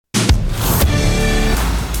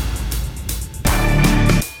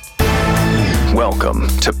Welcome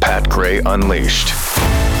to Pat Gray Unleashed.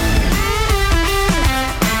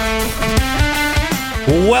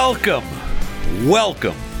 Welcome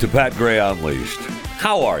to Pat Gray Unleashed.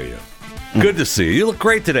 How are you? Good to see you. You look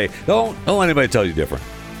great today. Don't let anybody tell you different.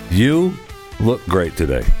 You look great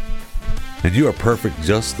today. And you are perfect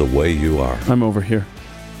just the way you are. I'm over here.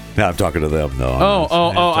 Now I'm talking to them, though.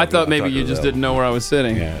 I thought maybe you just didn't know where I was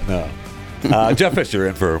sitting. Yeah, no. Jeff Fisher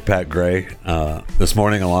in for Pat Gray this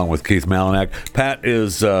morning, along with Keith Malinak. Pat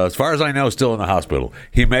is, as far as I know, still in the hospital.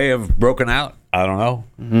 He may have broken out. I don't know.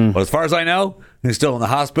 Mm-hmm. But as far as I know, he's still in the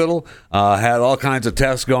hospital. Had all kinds of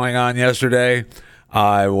tests going on yesterday.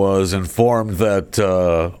 I was informed that,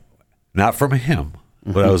 not from him,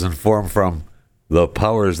 but I was informed from the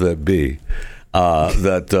powers that be,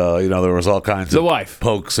 that there was all kinds of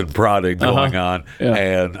pokes and prodding going on,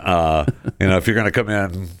 and if you're going to come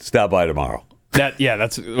in, stop by tomorrow.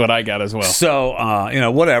 That's what I got as well. So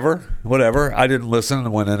whatever. I didn't listen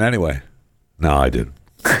and went in anyway. No, I didn't.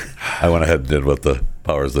 I went ahead and did what the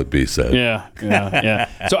powers that be said. Yeah.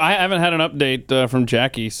 So I haven't had an update from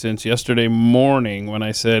Jackie since yesterday morning when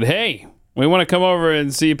I said, "Hey, we want to come over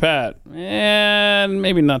and see Pat," and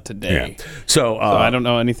maybe not today. Yeah. So I don't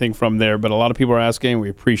know anything from there, but a lot of people are asking. We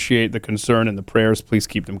appreciate the concern and the prayers. Please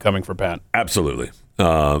keep them coming for Pat. Absolutely.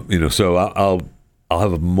 So I'll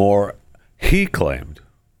have more. He claimed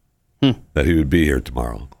that he would be here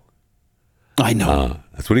tomorrow. I know.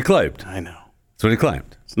 That's what he claimed. I know. That's what he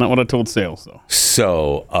claimed. It's not what I told Sales, though.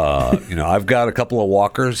 So, I've got a couple of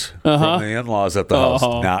walkers from the in-laws at the house,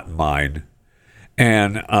 not mine.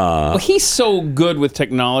 And he's so good with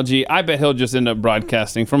technology, I bet he'll just end up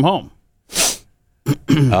broadcasting from home.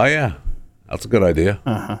 Oh, yeah. That's a good idea.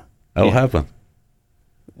 That'll happen.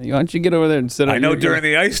 Why don't you get over there and sit on I know during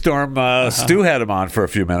the ice storm, Stu had him on for a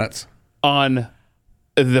few minutes. On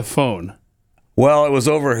the phone. Well, it was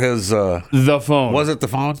over his... the phone. Was it the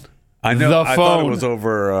phone? I know. I thought it was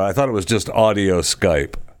over... I thought it was just audio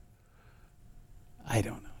Skype. I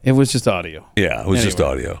don't know. It was just audio. Yeah, it was just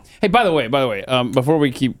audio. Hey, by the way, before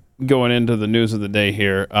we keep going into the news of the day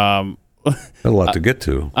here... a lot to get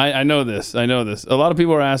to. I know this. A lot of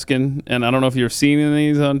people are asking, and I don't know if you're seeing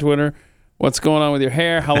these on Twitter, what's going on with your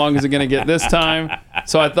hair? How long is it going to get this time?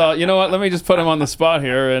 So I thought, you know what? Let me just put him on the spot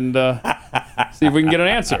here and see if we can get an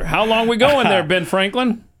answer. How long we going there, Ben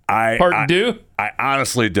Franklin? Part two? I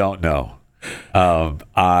honestly don't know.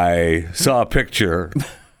 I saw a picture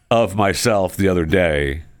of myself the other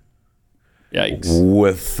day. Yikes.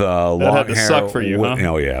 With long hair. That had to suck for you, huh?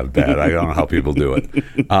 Oh, yeah, bad. I don't know how people do it.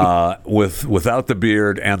 Without the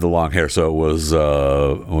beard and the long hair. So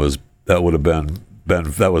that would have been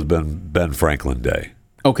Ben Franklin Day.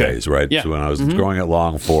 Okay. Days, right? Yeah. So when I was growing it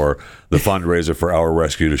long for the fundraiser for Our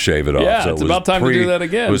Rescue to shave it off. Yeah, so it's about time to do that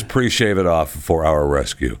again. It was pre-shave it off for Our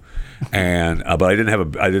Rescue. And but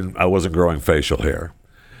I wasn't growing facial hair.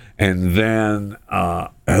 And then I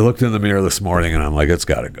looked in the mirror this morning and I'm like, it's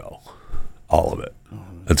got to go. All of it.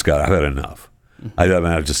 I've had enough. I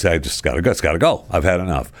just got to go. It's got to go. I've had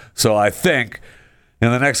enough. So I think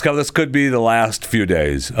in the next couple, this could be the last few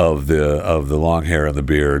days of the long hair and the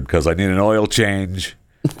beard because I need an oil change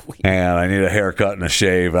and I need a haircut and a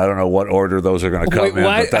shave. I don't know what order those are going to come in,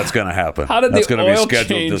 but that's going to happen. How did that's the going to oil be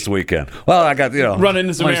scheduled change this weekend. Well, I got run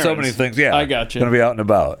into some errands. So many things. Yeah, I got you. Going to be out and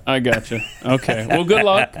about. I got you. Okay. Well, good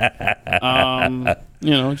luck. I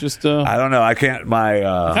don't know. I can't. I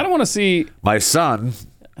kind of want to see my son.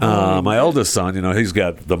 My oldest son. He's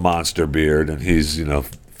got the monster beard, and he's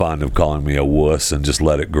fond of calling me a wuss and just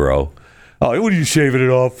let it grow. Oh, what are you shaving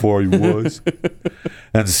it off for, you wuss?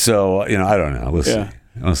 And so I don't know. We'll see.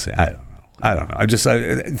 We'll see. I don't know.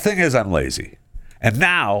 The thing is, I'm lazy, and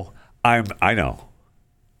now I know.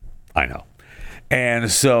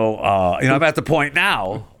 And so, I'm at the point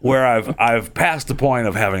now where I've passed the point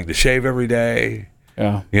of having to shave every day.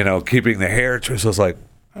 Yeah. Keeping the hair. So it's like,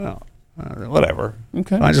 whatever.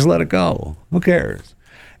 Okay. I just let it go. Who cares?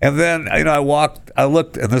 And then, I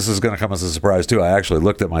looked, and this is going to come as a surprise too. I actually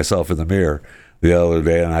looked at myself in the mirror the other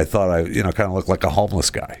day, and I thought I, kind of looked like a homeless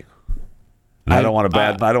guy. And I don't want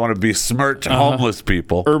to besmirch homeless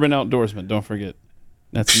people. Urban outdoorsman, don't forget.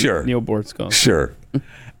 That's sure. Neil Bort's called. Sure.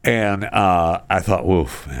 And I thought,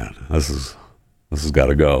 woof, man, this has got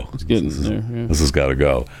to go. It's getting there. Yeah. This has got to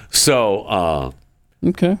go. So,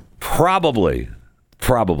 okay, probably,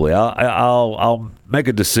 I'll make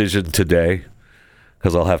a decision today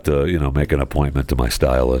because I'll have to, make an appointment to my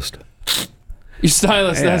stylist. Your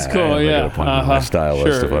stylist, that's cool. Yeah, make an appointment to my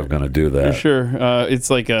stylist if I'm going to do that. For sure. It's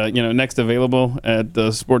like next available at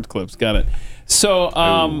Sports Clips. Got it. So,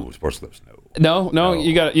 Sports Clips, no. No,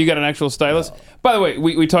 you got an actual stylist. By the way,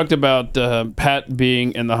 we talked about Pat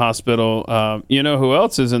being in the hospital. You know who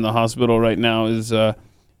else is in the hospital right now is the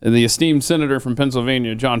esteemed senator from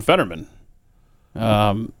Pennsylvania, John Fetterman.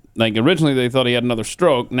 Like originally they thought he had another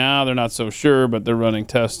stroke. Now they're not so sure, but they're running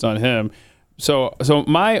tests on him. So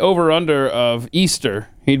my over-under of Easter,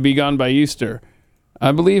 he'd be gone by Easter,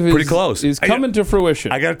 I believe Pretty close. is coming to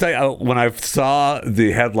fruition. I got to tell you, when I saw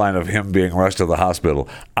the headline of him being rushed to the hospital,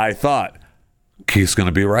 I thought, Keith's going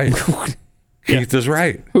to be right. Keith is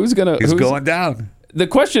right. Who's going down. The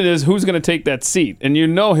question is, who's going to take that seat? And you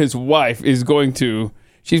know his wife is going to,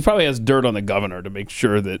 she probably has dirt on the governor to make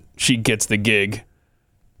sure that she gets the gig.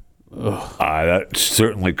 That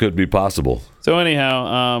certainly could be possible. So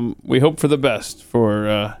anyhow, we hope for the best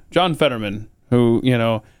for John Fetterman, who,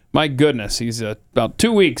 my goodness, he's about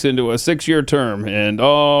 2 weeks into a 6-year term and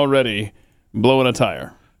already blowing a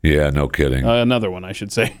tire. Yeah, no kidding. Another one, I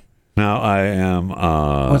should say. Now I am...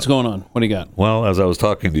 What's going on? What do you got? Well, as I was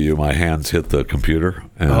talking to you, my hands hit the computer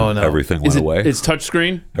and everything went away. It's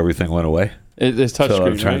touchsome? Everything went away. It's touchscreen, So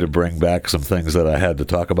I'm trying to bring back some things that I had to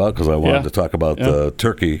talk about because I wanted to talk about the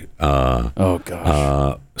turkey. Oh,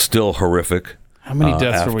 gosh. Still horrific. How many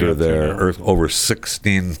deaths are we after up to their now? over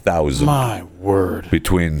 16,000. My word.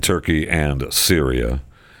 Between Turkey and Syria.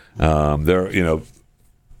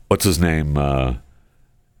 What's his name?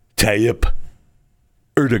 Tayyip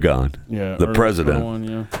Erdogan, the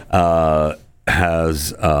president,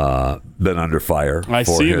 has been under fire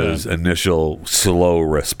for his initial slow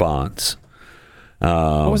response.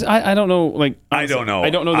 I don't know. I don't know. I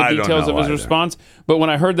don't know the details of his response. But when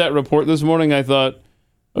I heard that report this morning, I thought,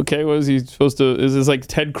 okay, was he supposed to? Is this like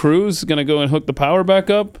Ted Cruz going to go and hook the power back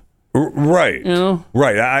up? Right.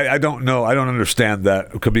 Right. I don't know. I don't understand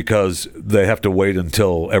that because they have to wait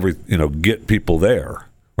until get people there.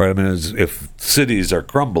 Right. I mean, if cities are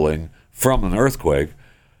crumbling from an earthquake,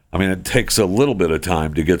 I mean, it takes a little bit of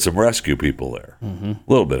time to get some rescue people there. A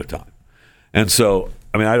little bit of time. And so,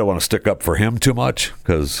 I mean, I don't want to stick up for him too much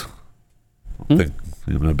because I think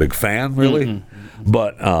I'm a big fan, really.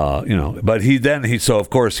 But but so of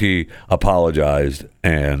course he apologized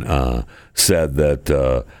and said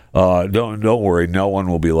that don't worry, no one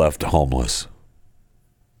will be left homeless.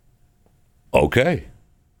 Okay,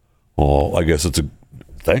 well, I guess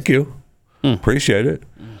thank you, appreciate it.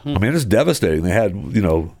 I mean, it's devastating. They had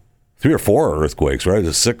 3 or 4 earthquakes, right?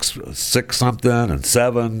 The six something and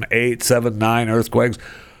 7, 8, 7, 9 earthquakes.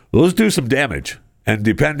 Those do some damage, and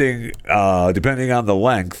depending on the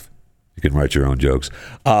length. You can write your own jokes.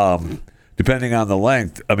 Depending on the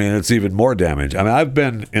length, I mean, it's even more damage. I mean, I've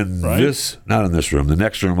been in not in this room, the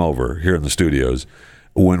next room over here in the studios,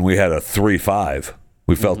 when we had a 3.5.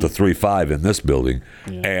 We felt a 3.5 in this building.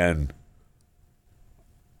 Yeah. And,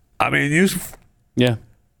 I mean, yeah,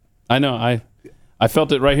 I know. I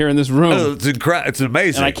felt it right here in this room. It's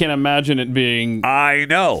amazing. And I can't imagine it being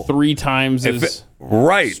 3 times as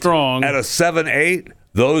strong. At a 7.8,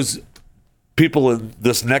 those people in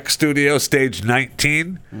this next studio, stage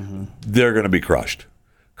 19, they're going to be crushed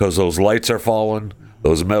because those lights are falling.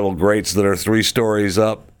 Those metal grates that are 3 stories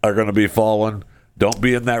up are going to be falling. Don't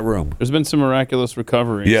be in that room. There's been some miraculous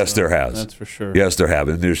recovery. Yes, there has. That's for sure. Yes, there have.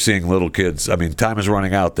 And they're seeing little kids. I mean, time is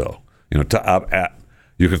running out, though.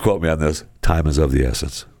 You can quote me on this. Time is of the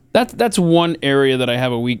essence. That's one area that I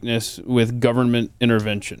have a weakness with government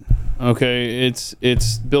intervention. Okay, it's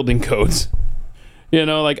building codes.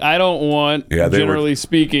 I don't want, generally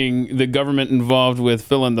speaking, the government involved with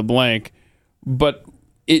fill in the blank, but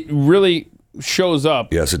it really shows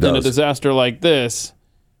up in a disaster like this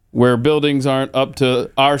where buildings aren't up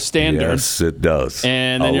to our standards. Yes, it does.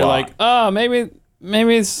 And then you're like,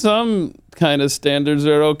 maybe some kind of standards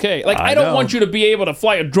are okay. I don't want you to be able to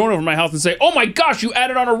fly a drone over my house and say, oh my gosh, you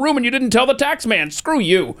added on a room and you didn't tell the tax man. Screw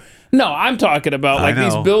you. No, I'm talking about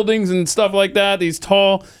these buildings and stuff like that, these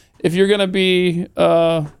tall... If you're going to be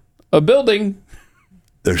a building,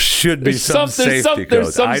 there should be some safety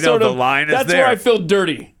codes. I know the line is there. That's where I feel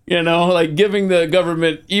dirty, giving the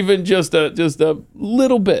government even just a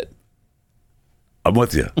little bit. I'm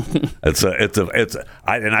with you. I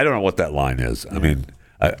don't know what that line is. I mean,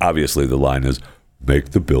 obviously the line is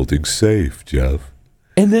make the building safe, Jeff.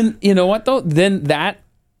 And then you know what though? Then that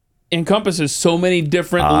encompasses so many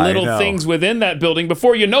different little things within that building.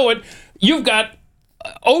 Before you know it, you've got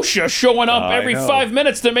OSHA showing up every 5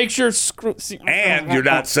 minutes to make sure. And you're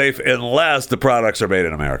not safe unless the products are made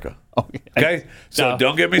in America. Okay? So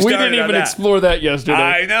don't get me started. We didn't even explore that yesterday.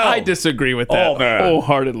 I know. I disagree with that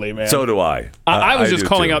wholeheartedly, man. So do I. I was just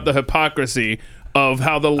calling out the hypocrisy of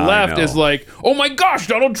how the left know. is like, oh my gosh,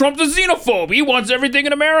 Donald Trump's a xenophobe. He wants everything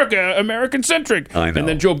in America, American-centric. I know. And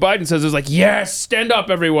then Joe Biden says, it's like, yes, stand up,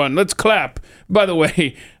 everyone. Let's clap. By the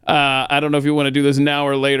way, I don't know if you want to do this now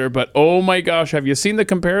or later, but oh my gosh, have you seen the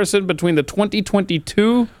comparison between the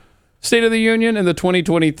 2022 State of the Union and the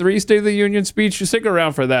 2023 State of the Union speech? Just stick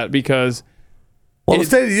around for that because... Well, the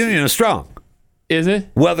State of the Union is strong. Is it?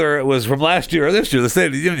 Whether it was from last year or this year, the State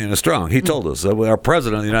of the Union is strong. He told us. Our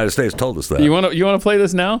president of the United States told us that. You want to play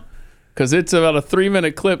this now? Because it's about a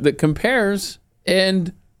 3-minute clip that compares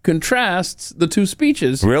and contrasts the two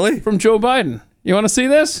speeches. Really? From Joe Biden. You want to see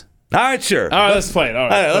this? All right, sure. All right, let's play it. All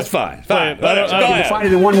right, that's fine. Play Fine. it. Go ahead. Define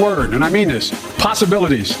it in one word, and I mean this.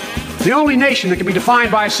 Possibilities. The only nation that can be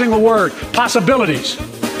defined by a single word. Possibilities.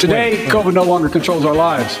 Today, COVID no longer controls our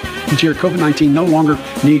lives. Each year, COVID-19 no longer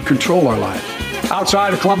need control our lives.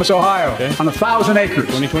 Outside of Columbus, Ohio, on 1,000 acres.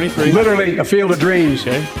 2023. Literally a field of dreams.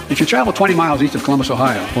 Okay. If you travel 20 miles east of Columbus,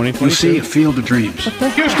 Ohio, 2022. you'll see a field of dreams.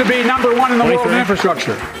 Used to be number one in the world in 23.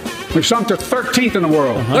 infrastructure. We've sunk to 13th in the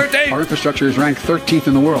world. 13th. Our infrastructure is ranked 13th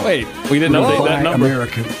in the world. Wait, we didn't We're update gonna that buy number.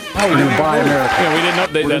 American. We're going to buy American. Yeah, we didn't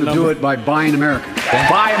update We're that going to number. do it by buying American.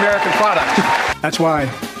 Buy American products. That's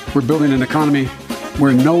why we're building an economy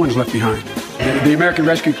where no one's left behind. The American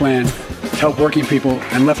Rescue Plan helped working people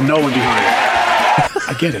and left no one behind.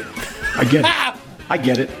 I get it. I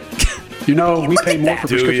get it. You know, we pay more for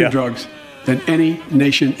prescription drugs than any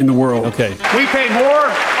nation in the world. Okay. We pay more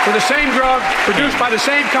for the same drug produced by the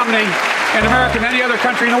same company in America than any other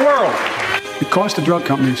country in the world. It costs the drug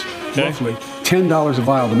companies roughly $10 a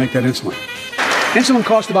vial to make that insulin. Insulin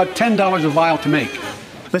costs about $10 a vial to make.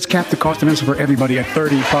 Let's cap the cost of insulin for everybody at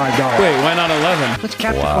 $35. Wait, why not 11? Let's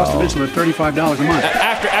cap the cost of insulin at $35 a month.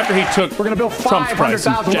 After he took We're going to build Trump's price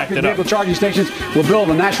and 500,000 jacked electric it up. vehicle charging stations. We'll build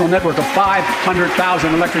a national network of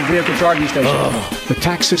 500,000 electric vehicle charging stations. The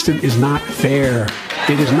tax system is not fair.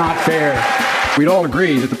 It is not fair. We'd all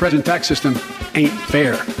agree that the present tax system ain't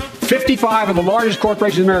fair. 55 of the largest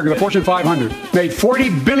corporations in America, the Fortune 500, made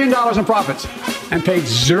 $40 billion in profits and paid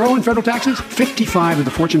zero in federal taxes. 55 of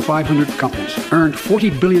the Fortune 500 companies earned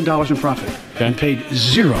 $40 billion in profit and paid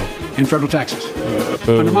zero in federal taxes.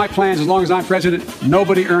 Under my plans, as long as I'm president,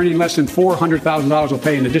 nobody earning less than $400,000 will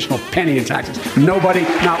pay an additional penny in taxes. Nobody,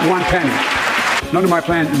 not one penny. Under my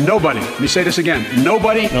plan, nobody, let me say this again,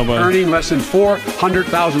 nobody. Earning less than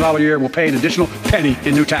 $400,000 a year will pay an additional penny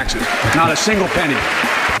in new taxes. Not a single penny.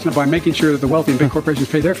 By making sure that the wealthy and big corporations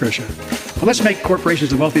pay their fair share. Well, let's make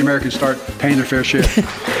corporations and wealthy Americans start paying their fair share.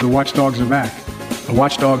 The watchdogs are back. The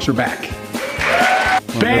watchdogs are back.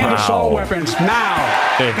 Ban assault weapons now.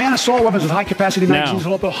 Ban assault weapons with high-capacity magazines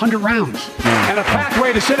will up to 100 rounds. And a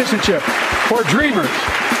pathway to citizenship for dreamers.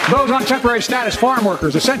 Those on temporary status, farm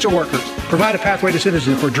workers, essential workers. Provide a pathway to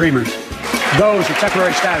citizenship for dreamers. Those with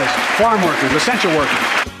temporary status, farm workers, essential workers.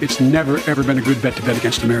 It's never, ever been a good bet to bet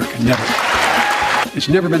against America. Never. It's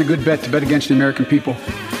never been a good bet to bet against the American people.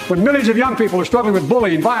 When millions of young people are struggling with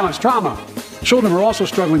bullying, violence, trauma, children were also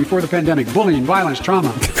struggling before the pandemic. Bullying, violence,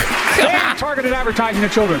 trauma. Ban targeted advertising to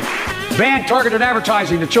children. Ban targeted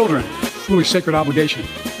advertising to children. Fully sacred obligation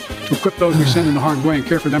to equip those we send into harm's way and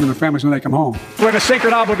care for them and their families when they come home. We have a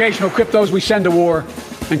sacred obligation to equip those we send to war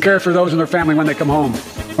and care for those and their family when they come home.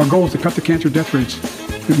 Our goal is to cut the cancer death rates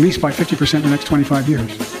at least by 50% in the next 25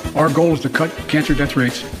 years. Our goal is to cut cancer death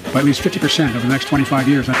rates by at least 50% over the next 25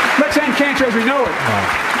 years. Let's end cancer as we know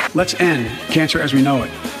it. Let's end cancer as we know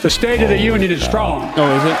it. The State of the Union is strong.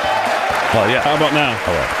 Oh, is it? Well, yeah. How about now?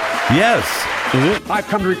 Yes. Is it? I've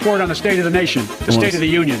come to report on the State of the Nation, the State of the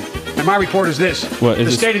Union. And my report is this. What, is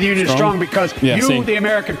the it State of the Union is strong because you, the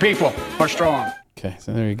American people, are strong. Okay,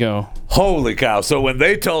 so there you go. Holy cow. So when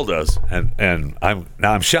they told us, and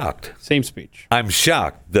I'm shocked. Same speech. I'm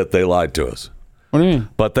shocked that they lied to us. What do you mean?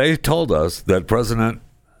 But they told us that President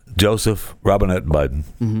Joseph Robinette Biden,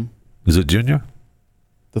 is it Junior?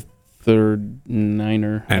 The third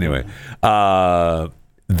Niner. Anyway,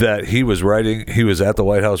 that he was at the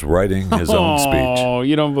White House writing his own speech. Oh,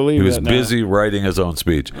 you don't believe He was that busy writing his own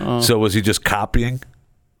speech. So was he just copying?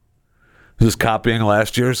 Just copying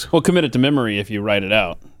last year's? Well, commit it to memory if you write it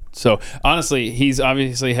out. So honestly, he's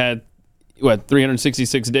obviously had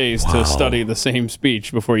 366 days to study the same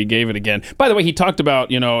speech before he gave it again. By the way, he talked about,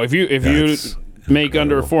 if you make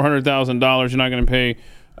under $400,000, you're not going to pay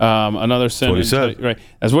another cent. That's what he said. Right.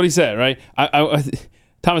 That's what he said. Right.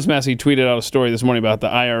 Thomas Massey tweeted out a story this morning about the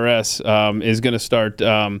IRS is going to start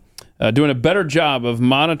doing a better job of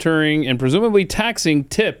monitoring and presumably taxing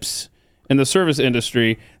tips in the service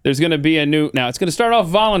industry. There's going to be now it's going to start off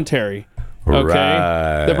voluntary. Okay.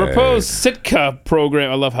 Right. The proposed Sitka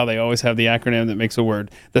program, I love how they always have the acronym that makes a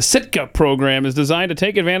word. The Sitka program is designed to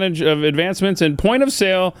take advantage of advancements in point of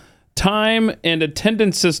sale, time and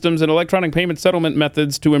attendance systems, and electronic payment settlement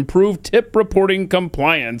methods to improve tip reporting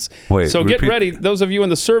compliance. Wait, so get repeat. ready. Those of you in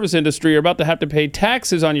the service industry are about to have to pay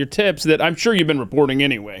taxes on your tips that I'm sure you've been reporting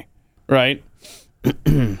anyway, right?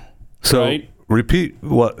 So Right. repeat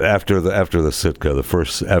what after the Sitka, the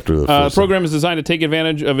first. The program is designed to take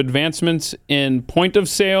advantage of advancements in point of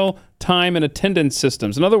sale, time, and attendance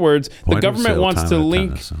systems. In other words, the Point of government sale, wants time, to and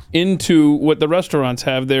link attendance. into what the restaurants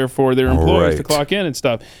have there for their employees to Right. clock in and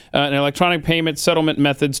stuff. And electronic payment settlement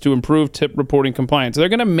methods to improve tip reporting compliance. They're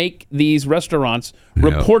going to make these restaurants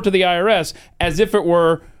report to the IRS as if it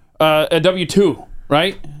were a W-2,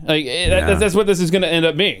 right? Like that's what this is going to end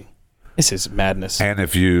up being. This is madness. And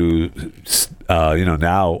if you,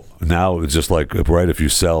 now it's just like, right, if you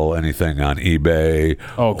sell anything on eBay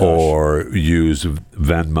Oh, gosh. or use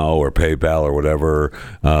Venmo or PayPal or whatever,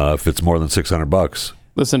 if it's more than $600,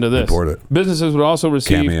 Listen to this. report it. Businesses would also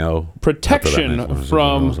receive Cameo protection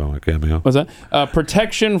from Cameo. what's that?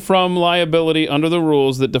 Protection from liability under the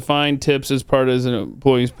rules that define tips as part of an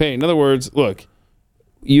employee's pay. In other words, look,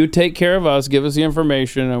 you take care of us, give us the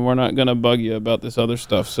information, and we're not going to bug you about this other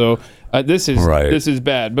stuff. So this is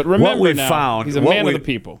bad. But remember, What we now, found, he's a man of the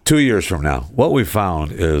people. 2 years from now, what we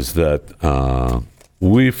found is that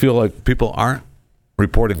we feel like people aren't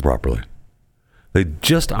reporting properly. They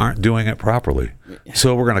just aren't doing it properly.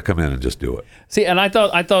 So we're going to come in and just do it. See, and I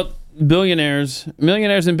thought millionaires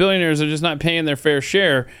and billionaires are just not paying their fair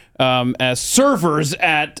share as servers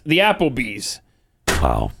at the Applebee's.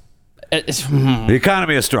 Wow. The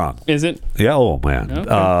economy is strong. Is it? Yeah, oh man. Okay.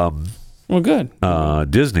 Well,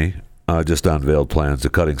 good. Disney just unveiled plans to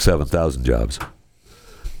cutting 7,000 jobs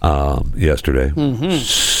yesterday. Mm-hmm.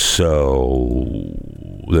 So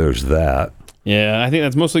there's that. Yeah, I think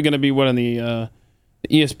that's mostly going to be what on the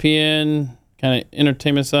ESPN kind of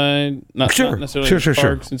entertainment side, not necessarily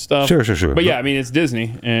parks and stuff. Sure. But yeah, I mean it's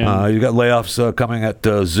Disney, and You got layoffs coming at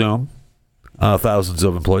Zoom, thousands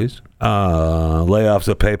of employees. Layoffs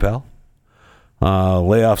at PayPal.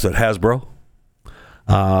 Layoffs at Hasbro.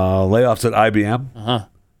 Layoffs at IBM.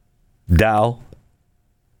 Dow.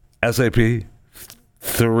 SAP.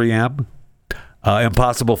 3M.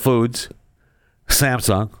 Impossible Foods.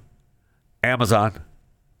 Samsung. Amazon.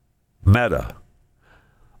 Meta.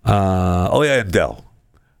 And Dell.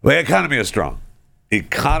 The economy is strong.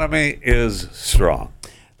 Economy is strong.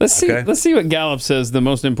 let's see. Okay. Let's see what Gallup says the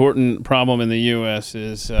most important problem in the U.S.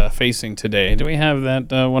 is facing today. Do we have that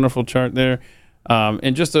wonderful chart there?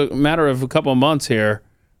 In just a matter of a couple of months here,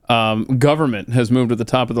 government has moved to the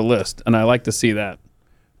top of the list, and I like to see that.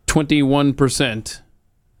 21%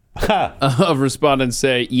 of respondents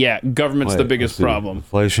say, yeah, government's the biggest problem.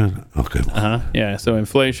 Inflation. Okay. Yeah, so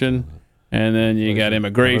inflation, and then you got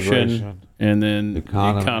immigration, and then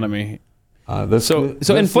economy. So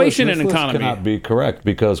inflation and economy cannot be correct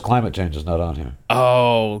because climate change is not on here.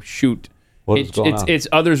 Oh, shoot. What is going on? It's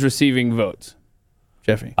others receiving votes,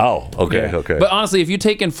 Jeffy. Oh, okay, Yeah. okay. But honestly, if you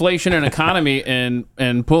take inflation and economy and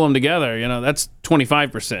pull them together, that's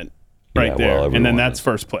 25% right Yeah, well, there, and then everyone that's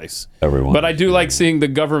first place. Everyone But I is, do like seeing the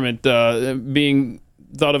government being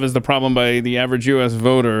thought of as the problem by the average U.S.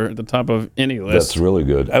 voter at the top of any list. That's really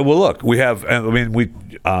good. Well, look, we have.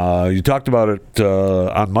 You talked about it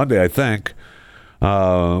on Monday, I think,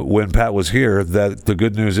 when Pat was here. That the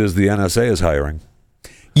good news is the NSA is hiring.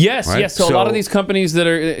 Yes, Right? yes. So a lot of these companies that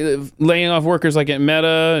are laying off workers, like at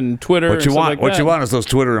Meta and Twitter, What you and want? stuff like What you that. want is those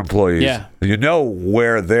Twitter employees. Yeah. You know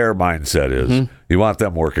where their mindset is. Mm-hmm. You want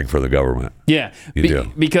them working for the government. Yeah, You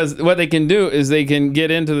do. because what they can do is they can get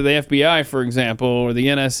into the FBI, for example, or the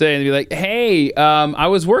NSA, and be like, "Hey, I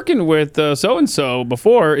was working with so and so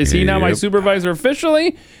before. Is he now my Yep. supervisor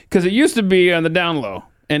officially? Because it used to be on the down low,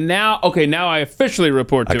 and now I officially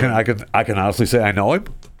report to him." I can honestly say I know him.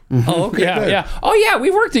 Oh, okay. Yeah, good. yeah. Oh, yeah.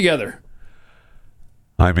 We've worked together.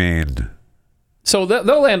 I mean, So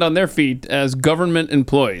they'll land on their feet as government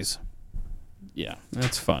employees. Yeah,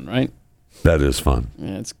 that's fun, right? that is fun.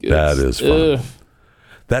 Yeah, it's good. That is fun.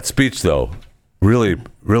 That speech, though, really,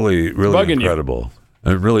 really, really Bugging you. incredible.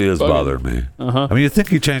 It really is bothering me. I mean, you think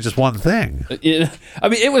he changed just one thing. I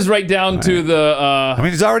mean, it was right down to the. I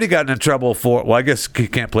mean, he's already gotten in trouble for. Well, I guess he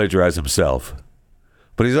can't plagiarize himself,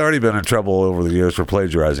 but he's already been in trouble over the years for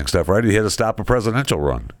plagiarizing stuff. Right? He had to stop a presidential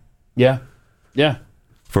run Yeah.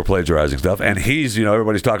 for plagiarizing stuff, and he's,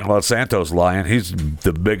 everybody's talking about Santos lying. He's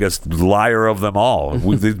the biggest liar of them all.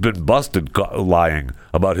 He's been busted lying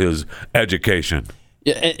about his education.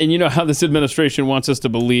 Yeah, and you know how this administration wants us to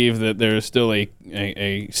believe that there is still a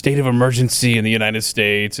state of emergency in the United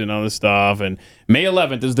States and all this stuff. And May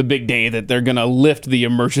 11th is the big day that they're going to lift the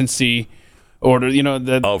emergency order. You know,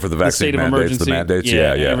 for the vaccine state of mandates, emergency, the mandates,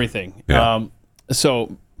 yeah, everything. Yeah.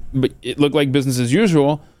 But it looked like business as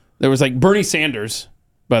usual. There was like Bernie Sanders.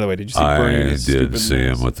 By the way, did you see Bernie? I did see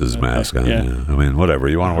him with his mask on. Yeah. Yeah. I mean, whatever.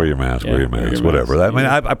 You want to wear your mask, wear your mask. Whatever. mask. I mean,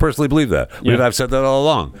 I personally believe that. I mean, Yeah. I've said that all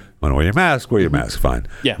along. Want to wear your mask? Wear your mask. Fine.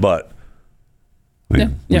 Yeah. But I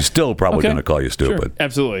mean, Yeah. we're still probably Okay. going to call you Sure. stupid.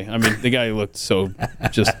 Absolutely. I mean, the guy looked so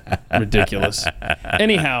just ridiculous.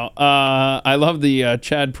 Anyhow, I love the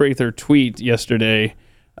Chad Prather tweet yesterday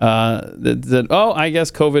that said, I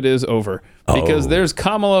guess COVID is over. Because there's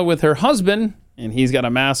Kamala with her husband, and he's got a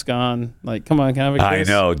mask on. Like, come on, can I have a I kiss?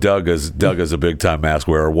 know. Doug is a big time mask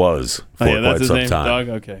wearer. Was for That's quite his some name, time. Doug?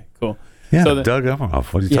 Okay, cool. Yeah, So Doug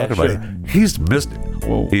Emmerhoff. What are you Yeah, talking sure. about? He's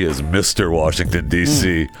Mr. He is Mr. Washington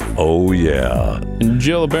D.C. Oh yeah, And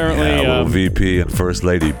Jill apparently little VP and First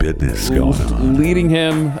Lady business going on. leading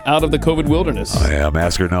him out of the COVID wilderness. Oh yeah,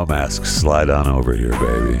 mask or no mask, slide on over here,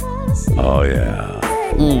 baby. Oh yeah.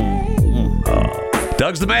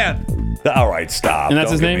 Doug's the man. All right, stop. And that's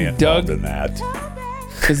Don't his get name? me involved Doug? in that.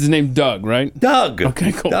 Is his name Doug, right? Doug.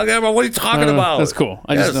 Okay, cool. Doug Emmerhoff. What are you talking about? That's cool.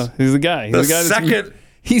 I Yes. just know he's the guy. He's The the guy that's second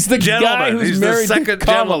he's the gentleman. guy who's He's married the second to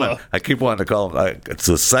Kamala. gentleman. I keep wanting to call him. It's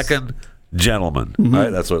the second gentleman, Mm-hmm. right?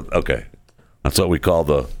 That's what. Okay, that's what we call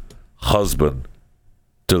the husband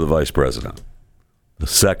to the vice president. The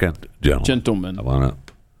second gentleman. Gentleman. I want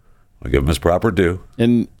to give him his proper due.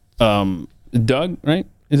 And Doug, right?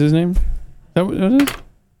 Is his name? Is that what it is?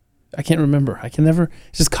 I can't remember. I can never.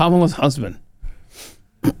 It's just Kamala's husband.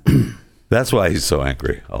 That's why he's so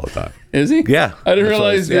angry all the time. Is he? Yeah, I didn't That's why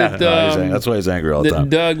realize he's- that. yeah, no, that's why he's angry all the that time.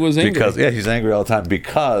 Doug was angry. Because he's angry all the time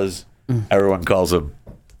because everyone calls him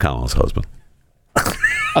Kamala's husband.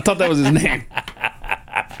 I thought that was his name.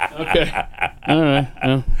 Okay. All right.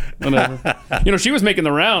 Well, whatever. You know, she was making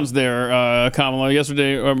the rounds there, Kamala,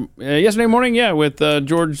 yesterday morning, with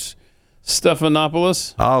George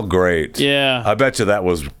Stephanopoulos. Oh, great! Yeah. I bet you that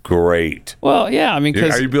was great. Well, yeah, I mean, Are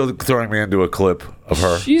because you throwing me into a clip of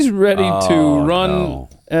her? she's ready to run no.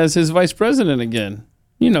 as his vice president again.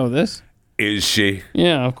 You know this. Is she?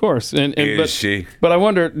 Yeah, of course. And Is she? But I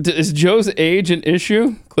wonder, is Joe's age an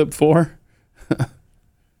issue? Clip 4.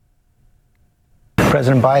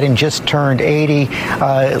 President Biden just turned 80.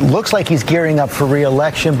 It looks like he's gearing up for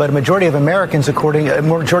re-election, but a majority of Americans, a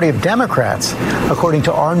majority of Democrats, according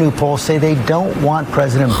to our new poll, say they don't want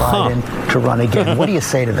President Biden to run again. What do you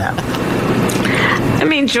say to that? I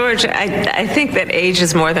mean, George, I think that age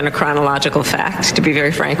is more than a chronological fact, to be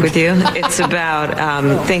very frank with you. It's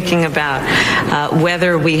about thinking about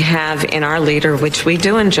whether we have in our leader, which we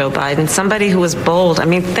do in Joe Biden, somebody who is bold. I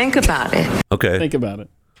mean, think about it. Okay. Think about it.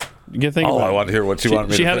 You can think Oh, about I it. want to hear what she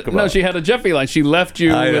wanted me to think about. No, she had a Jeffy line. She left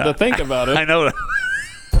you with a think about it. I know.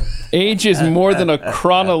 Age is more than a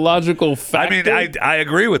chronological I factor. mean, I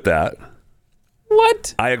agree with that.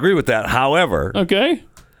 What? I agree with that. However, Okay.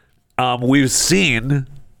 we've seen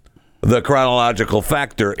the chronological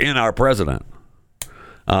factor in our president,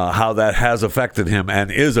 how that has affected him and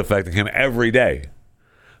is affecting him every day.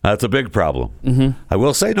 That's a big problem. Mm-hmm. I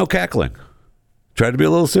will say no cackling. Tried to be a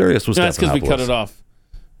little serious with That's because we Stephanopoulos. cut it off.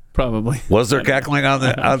 Probably. Was there cackling on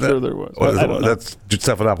the? I'm sure there was. I don't know. That's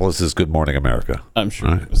Stephanopoulos' Good Morning America. I'm sure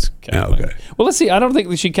Right. it was Yeah, cackling. okay. Well, let's see. I don't think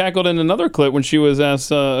that she cackled in another clip when she was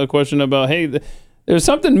asked a question about, hey, there's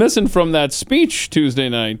something missing from that speech Tuesday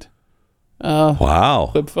night. Wow.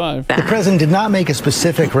 Clip 5. The president did not make a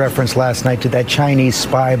specific reference last night to that Chinese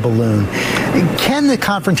spy balloon. Can the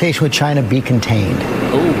confrontation with China be contained?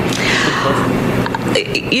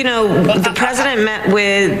 You know, the president met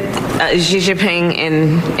with Xi Jinping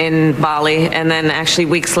in Bali, and then actually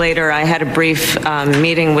weeks later, I had a brief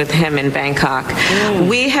meeting with him in Bangkok.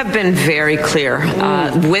 We have been very clear,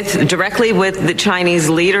 directly with the Chinese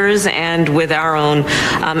leaders and with our own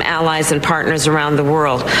allies and partners around the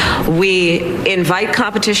world. We invite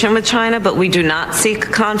competition with China, but we do not seek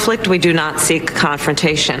conflict. We do not seek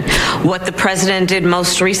confrontation. What the president did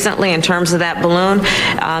most recently in terms of that balloon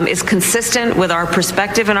is consistent with our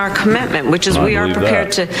perspective and our commitment, which is we are believe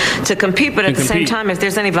prepared that. to compete, but at the same time, if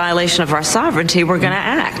there's any violation of our sovereignty, we're going to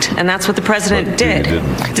act. And that's what the president did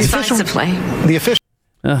decisively. The official.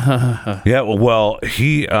 Yeah. Well,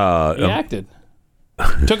 he. He acted.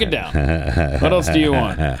 Took it down. What else do you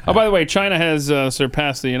want? Oh, by the way, China has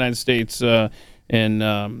surpassed the United States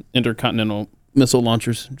in intercontinental missile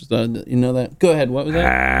launchers. Just, you know that? Go ahead. What was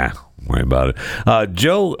that? Don't worry about it.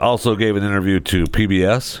 Joe also gave an interview to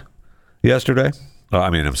PBS yesterday.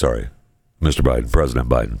 I'm sorry, Mr. Biden, President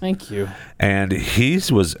Biden. Thank you. And he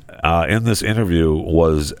was in this interview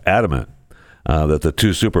was adamant that the two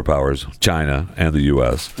superpowers, China and the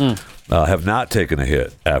U.S., have not taken a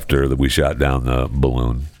hit after we shot down the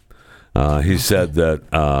balloon. He said that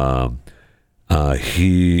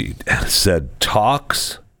he said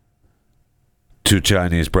talks to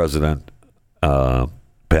Chinese President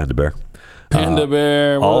Panda Bear. Panda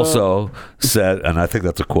Bear. Also said, and I think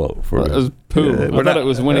that's a quote for it was Pooh. I thought it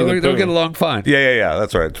was Winnie the Pooh. They'll get along fine. Yeah.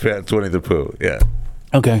 That's right. It's Winnie the Pooh. Yeah.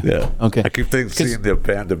 Okay. Yeah. Okay. I keep seeing the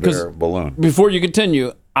Panda Bear balloon. Before you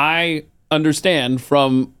continue, I understand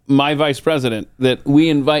from my vice president that we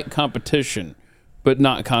invite competition, but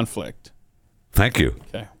not conflict. Thank you.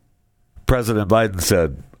 Okay. President Biden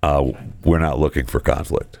said, "We're not looking for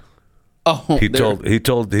conflict." Oh, He told Winnie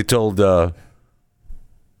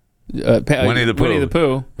the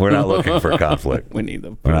Pooh. We're not looking for conflict. Winnie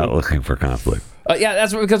the Pooh. We're not looking for conflict. Yeah,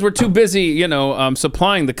 that's because we're too busy,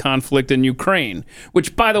 supplying the conflict in Ukraine.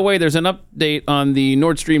 Which, by the way, there's an update on the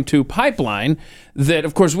Nord Stream 2 pipeline that,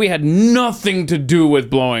 of course, we had nothing to do with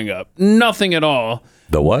blowing up. Nothing at all.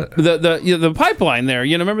 The what? The pipeline there.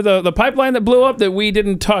 Remember the pipeline that blew up that we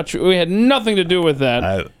didn't touch? We had nothing to do with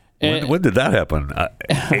that. When did that happen?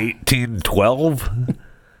 1812?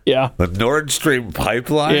 Yeah. The Nord Stream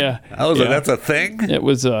pipeline? Yeah. That's a thing? It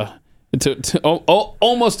was almost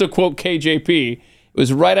to quote KJP, it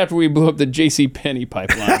was right after we blew up the JCPenney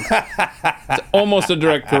pipeline. It's almost a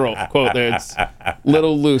direct quote there. It's a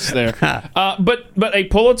little loose there. But a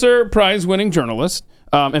Pulitzer Prize winning journalist,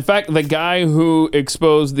 in fact, the guy who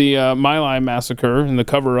exposed the My Lai massacre and the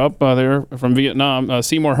cover-up there from Vietnam,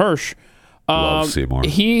 Seymour Hersh, Love Seymour.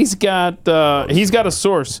 He's got a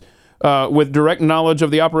source with direct knowledge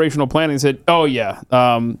of the operational planning. Said, "Oh yeah,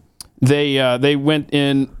 they went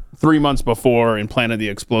in 3 months before and planted the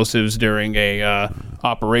explosives during a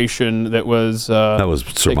operation that was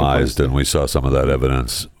surmised, and we saw some of that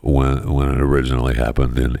evidence when it originally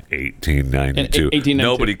happened in 1892.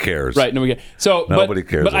 Nobody cares, right? Nobody cares. So nobody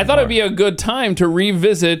cares. But I thought it'd be a good time to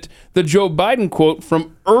revisit the Joe Biden quote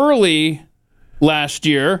from early last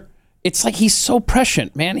year. It's like he's so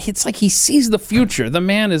prescient, man. It's like he sees the future. The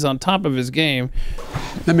man is on top of his game.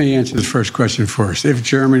 Let me answer the first question first. If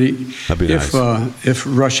Germany, if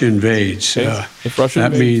Russia invades,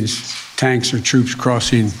 that means tanks or troops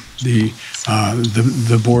crossing the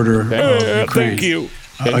border of Ukraine. Thank you.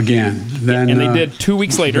 Again, then and they did 2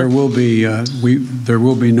 weeks later. There will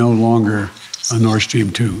be no longer a Nord Stream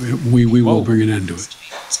 2. We will bring an end to it.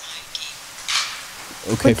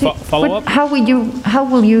 Okay, follow up. How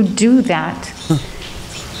will you do that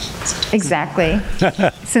exactly?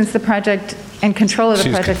 Since the project and control of the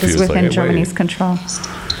project is within Germany's control.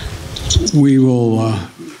 We will.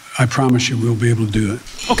 I promise you, we'll be able to do it.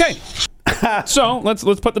 Okay. So let's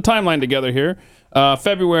put the timeline together here.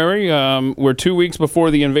 February, we're 2 weeks before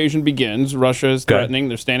the invasion begins. Russia is threatening.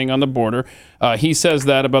 They're standing on the border. He says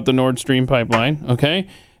that about the Nord Stream pipeline. Okay,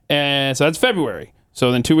 and so that's February.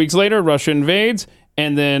 So then 2 weeks later, Russia invades.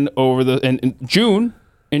 And then in June,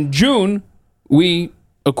 we,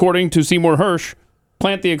 according to Seymour Hersh,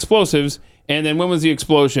 plant the explosives. And then when was the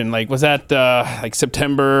explosion? Like, was that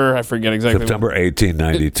September? I forget exactly. September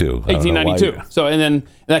 1892. 1892. So, and then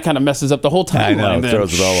that kind of messes up the whole timeline. I know,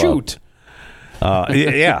 throws it all up.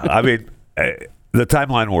 Yeah, I mean, the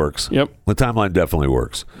timeline works. Yep. The timeline definitely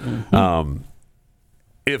works. Mm-hmm.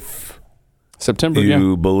 If September,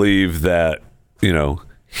 you believe that,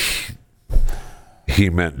 he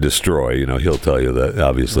meant destroy. He'll tell you that,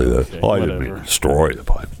 obviously, I didn't mean destroy the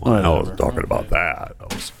pipeline. I wasn't talking about that. I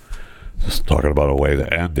was just talking about a way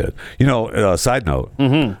to end it. Side note,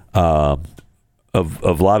 of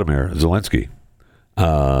Vladimir Zelensky.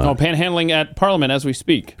 panhandling at Parliament as we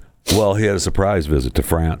speak. Well, he had a surprise visit to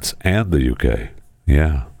France and the UK.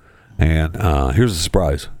 Yeah. And here's the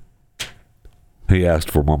surprise. He asked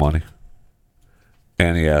for more money.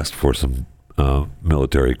 And he asked for some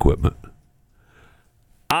military equipment.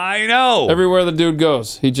 I know. Everywhere the dude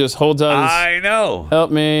goes, he just holds out his... I know.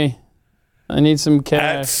 Help me. I need some cash.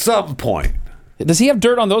 At some point. Does he have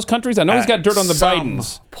dirt on those countries? I know he's got dirt on the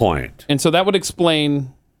Bidens. Point. And so that would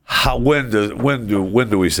explain... When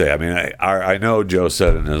do we say? I mean, I know Joe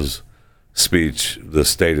said in his speech, the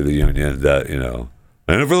State of the Union, that, and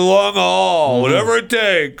for the long haul, whatever it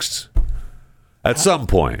takes... At some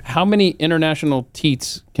point. How many international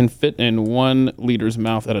teats can fit in one leader's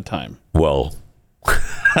mouth at a time? Well,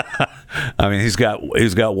 I mean, he's got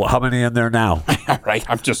how many in there now? Right.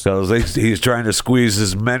 I'm just because he's trying to squeeze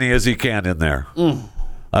as many as he can in there.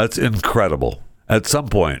 That's incredible. At some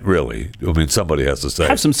point, really, I mean, somebody has to say,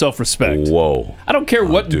 have some self-respect. Whoa! I don't care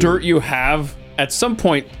what dirt you have. At some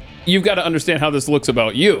point, you've got to understand how this looks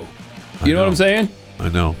about you. You know what I'm saying? I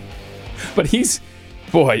know. But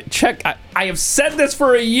check. I have said this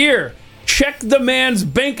for a year. Check the man's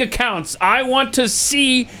bank accounts. I want to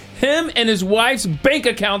see him and his wife's bank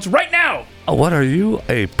accounts right now. What are you,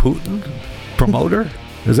 a Putin promoter?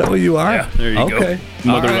 Is that what you are? Yeah, there you go. Okay.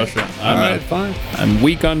 Mother All right. Russia. All right, fine. I'm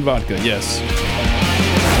weak on vodka, yes.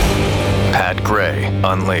 Pat Gray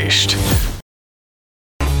Unleashed.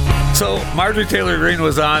 So Marjorie Taylor Greene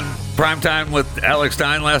was on Primetime with Alex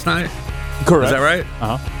Stein last night? Correct. Is that right?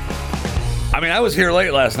 Uh-huh. I mean, I was here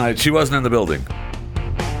late last night. She wasn't in the building.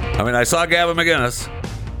 I mean, I saw Gavin McInnes.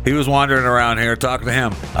 He was wandering around here talking to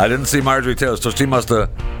him. I didn't see Marjorie Taylor, so she must have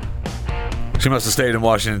stayed in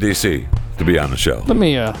Washington, D.C. to be on the show. Let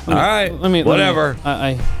me. Whatever.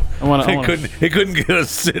 I want to. He couldn't get a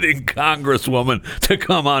sitting congresswoman to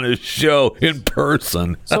come on his show in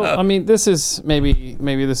person. So I mean, this is maybe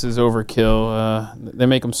this is overkill. They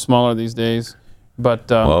make them smaller these days, but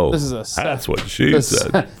this is that's what she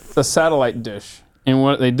said. The satellite dish, and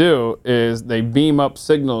what they do is they beam up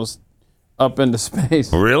signals up into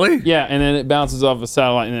space. Really? Yeah, and then it bounces off a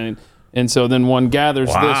satellite, and so then one gathers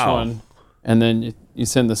this one, and then you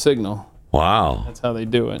send the signal. Wow. That's how they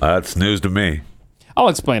do it. That's news to me. I'll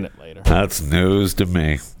explain it later. That's news to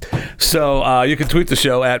me. So you can tweet the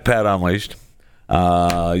show at Pat Unleashed.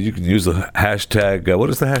 You can use the hashtag. What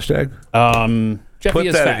is the hashtag? Jeffy Put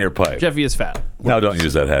is that fat. in your pipe. Jeffy is fat. No, don't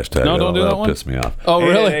use that hashtag. No, don't do that That'll one? piss me off. Oh,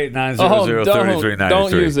 really? 888-900-3393.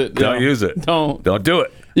 Don't use it. Don't No. use it. Don't do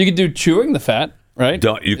it. You could do chewing the fat, right?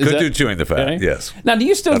 You could do chewing the fat. okay? Yes. Now, do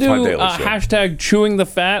you still That's my do daily show. hashtag chewing the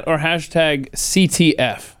fat or hashtag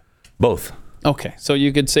CTF? Both. Okay, so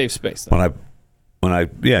you could save space then. You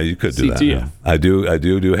could do that. CTF. Yeah. I do.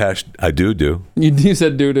 You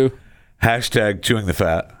said doo-doo. Hashtag chewing the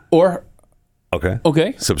fat. Or, Okay.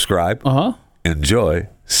 okay. Subscribe. Uh-huh. Enjoy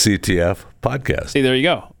CTF podcast. See, there you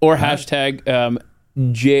go. Or hashtag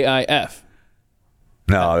JIF.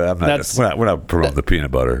 No, I'm not. That's- We're not promoting the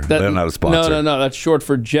peanut butter. They're not a sponsor. No. That's short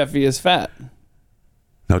for Jeffy is fat.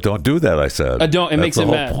 No, don't do that. I said. It makes the it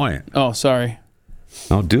whole mad. point. Oh, sorry.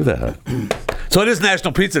 Don't do that. So it is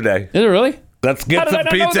National Pizza Day. Is it really? Let's How get did I some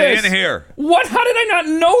not know pizza this? in here. What? How did I not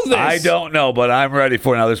know this? I don't know, but I'm ready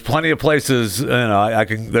for it. Now, there's plenty of places. I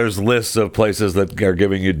can. There's lists of places that are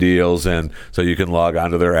giving you deals, and so you can log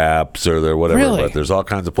onto their apps or their whatever. Really? But there's all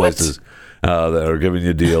kinds of places that are giving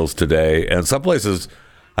you deals today, and some places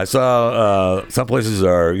I saw. Some places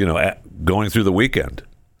are going through the weekend,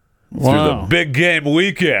 through the big game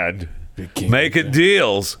weekend, making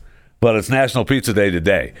deals. But it's National Pizza Day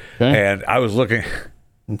today, and I was looking.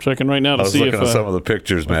 I'm checking right now to I was see looking if at some of the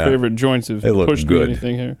pictures, my man. favorite joints have They look pushed good. me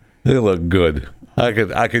anything here. They look good. I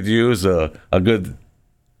could use a good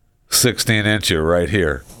 16-incher right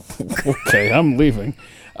here. Okay, I'm leaving.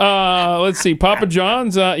 Let's see, Papa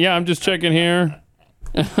John's. Yeah, I'm just checking here.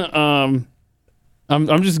 I'm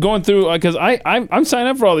just going through because I'm signing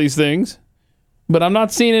up for all these things, but I'm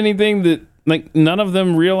not seeing anything that none of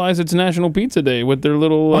them realize it's National Pizza Day with their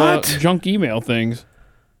little junk email things.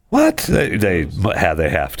 What? They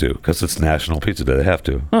have to because it's National Pizza Day. They have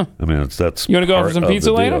to. Huh. I mean, that's. You want to go for some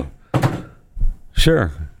pizza later?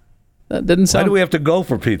 Sure. That didn't sound. Why do we have to go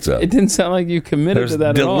for pizza? It didn't sound like you committed There's to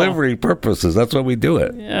that delivery purposes. That's why we do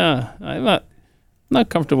it. Yeah, I'm not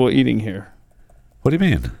comfortable eating here. What do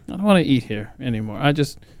you mean? I don't want to eat here anymore. I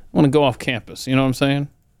just want to go off campus. You know what I'm saying?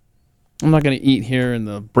 I'm not going to eat here in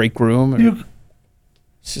the break room.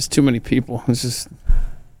 It's just too many people. It's just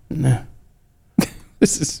nah.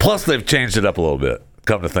 Plus, they've changed it up a little bit.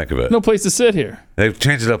 Come to think of it, no place to sit here. They've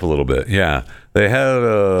changed it up a little bit. Yeah, they had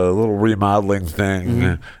a little remodeling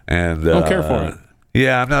thing, and Don't care for it.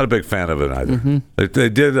 Yeah, I'm not a big fan of it either. They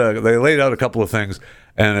did. They laid out a couple of things,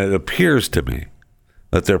 and it appears to me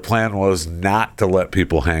that their plan was not to let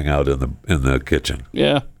people hang out in the kitchen.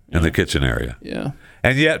 Yeah. In the kitchen area. Yeah.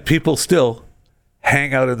 And yet, people still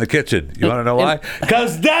hang out in the kitchen. You want to know why?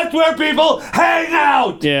 Because that's where people hang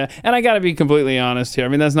out. Yeah, and I got to be completely honest here. I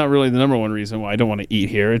mean, that's not really the number one reason why I don't want to eat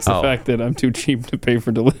here. It's the fact that I'm too cheap to pay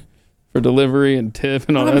for delivery and tip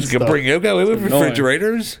and all that stuff. We have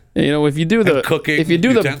refrigerators. If you do the cooking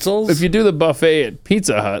utensils, if you do the buffet at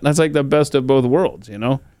Pizza Hut, that's like the best of both worlds.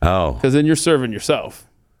 Oh, because then you're serving yourself.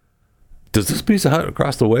 Does this Pizza Hut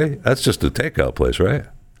across the way? That's just a takeout place, right?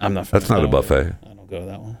 I'm not. That's not a buffet. I don't go to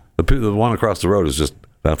that one. The one across the road is just,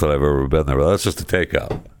 not that I've ever been there, but that's just a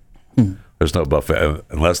takeout. There's no buffet,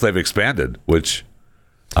 unless they've expanded, which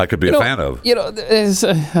I could be a fan of.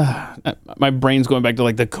 My brain's going back to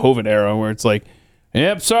the COVID era where it's like,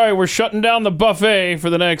 yep, sorry, we're shutting down the buffet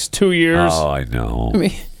for the next 2 years. Oh, I know.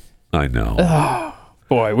 I know.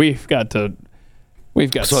 Boy, we've got to We've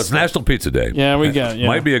got So it's National Pizza Day. Yeah, we got. Yeah.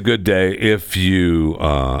 Might be a good day if you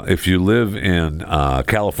live in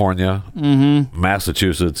California,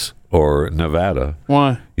 Massachusetts, or Nevada.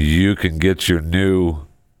 Why? You can get your new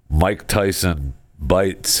Mike Tyson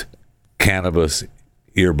Bites cannabis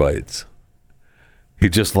ear bites. He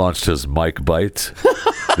just launched his Mike Bites.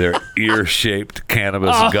 They're ear-shaped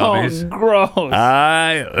cannabis gummies. Gross.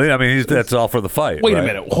 I mean, that's all for the fight. Wait right? a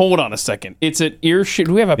minute. Hold on a second. It's an ear shit.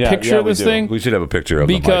 Do we have a picture of we this do. thing? We should have a picture of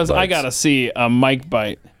because the Mike I Bites. gotta see a Mike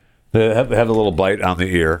Bite. They have a little bite on the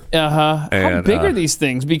ear. How And, big are these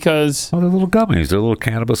things? Because Oh, they're little gummies. They're little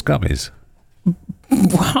cannabis gummies.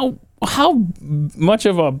 how much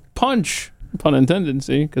of a punch, pun intended,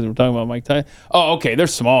 see, because we're talking about Mike Tyson. Oh, okay, they're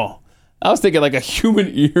small. I was thinking like a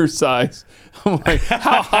human ear size. I'm like,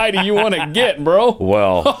 how high do you want to get, bro?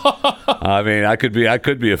 Well, I mean, I could be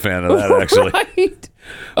a fan of that actually. Right?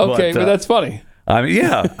 Okay, but that's funny. I mean,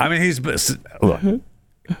 yeah. I mean, he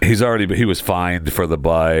was fined for the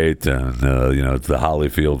bite, and the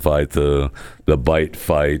Holyfield fight, the bite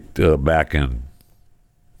fight back in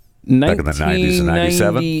the 90s,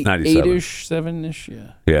 97? 98-ish, 7-ish,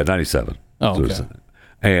 yeah. Yeah, 97. Oh, okay.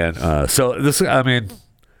 And so this, I mean,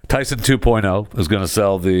 Tyson 2.0 is going to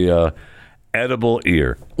sell the edible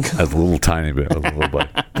ear as a little tiny bit, a little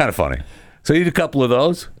bite. Kind of funny. So eat a couple of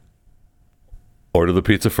those. Order the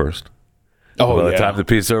pizza first. Oh, By the time the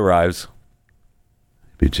pizza arrives,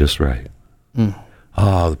 be just right.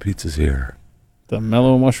 Oh, the pizza's here. The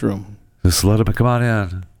mellow mushroom. Just let him come on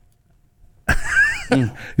in.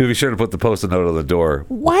 You'll be sure to put the post-it note on the door.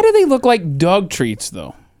 Why do they look like dog treats,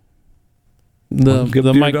 though? Give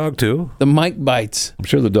them to your dog too. The Mike Bites. I'm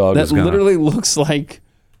sure the dog That is gonna. literally looks like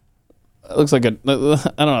a I don't know.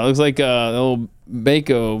 It looks like a little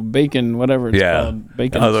bacon, whatever it's called.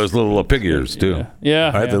 Bacon. Oh, those little pig ears too.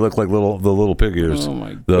 Yeah. Right. They look like the little pig ears. Oh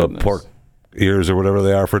my The goodness. pork ears or whatever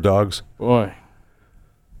they are for dogs. Boy.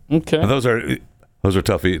 Okay. And those are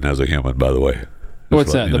tough eating as a human, by the way.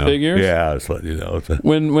 What's that? The pig ears? Yeah, just letting you know.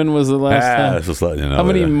 When was the last time? Just letting you know. How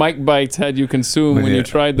many Mike Bites had you consumed when you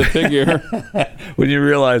tried the pig ear? When you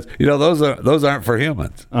realize, those aren't for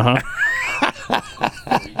humans.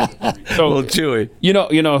 So, A little chewy. You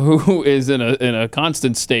know who is in a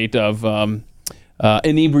constant state of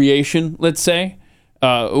inebriation, let's say,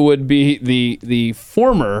 would be the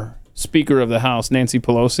former Speaker of the House, Nancy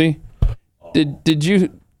Pelosi. Did you?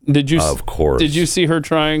 Of course. Did you see her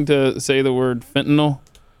trying to say the word fentanyl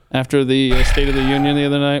after the State of the Union the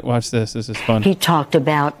other night? Watch this. This is fun. He talked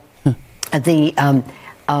about the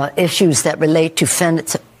issues that relate to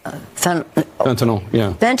fentanyl,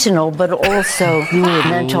 but also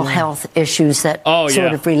mental health issues that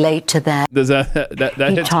sort of relate to that. Does that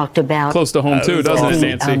he hits talked about close to home too, doesn't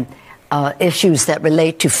it, Nancy? Issues that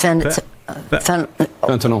relate to fentanyl,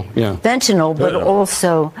 but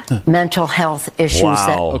also mental health issues.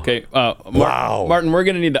 Wow. Okay. Wow. Martin, we're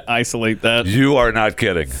going to need to isolate that. You are not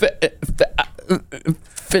kidding.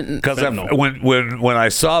 Because when I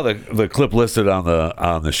saw the clip listed on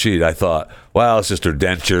the sheet, I thought, wow, it's just her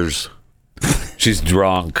dentures. She's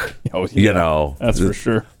drunk. Oh, yeah. That's for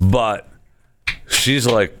sure. But she's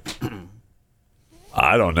like,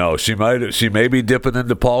 I don't know. She may be dipping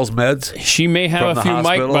into Paul's meds. She may have a few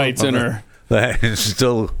Mike Bites in her.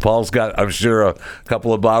 Paul's got, I'm sure, a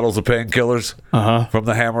couple of bottles of painkillers from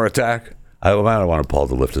the hammer attack. I wanted Paul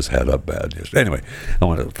to lift his head up bad. Anyway, I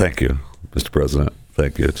want to thank you, Mr. President.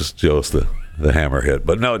 Thank you. Just show us the hammer hit.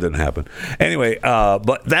 But no, it didn't happen. Anyway,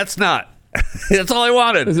 but that's not. That's all I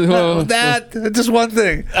wanted. Just one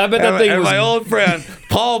thing. I bet that thing was my old friend,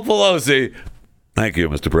 Paul Pelosi. Thank you,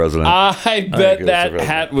 Mr. President. I bet that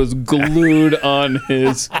hat was glued on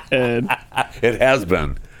his head. It has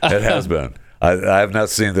been. It has been. I have not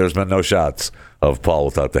seen. There's been no shots of Paul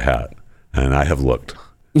without the hat, and I have looked.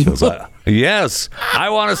 Yes, I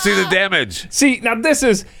want to see the damage. See, now this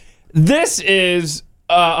is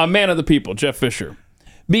a man of the people, Jeff Fisher,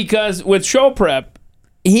 because with show prep,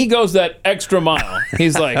 he goes that extra mile.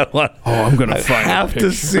 He's like, I'm going to find. I have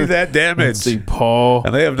to see that damage. Let's see Paul,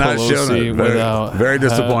 and they have not Pelosi shown it. Very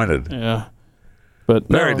disappointed. Yeah. But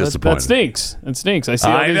very disappointed. That stinks. It stinks. I see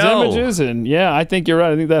all these images, and I think you're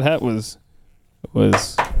right. I think that hat was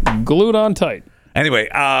glued on tight. Anyway,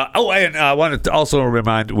 and I wanted to also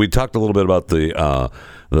remind, we talked a little bit about the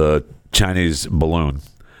Chinese balloon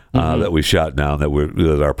that we shot down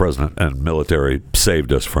that our president and military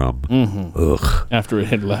saved us from. Ugh. After it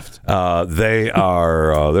had left.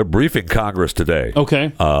 They're briefing Congress today.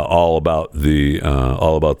 Okay. All about the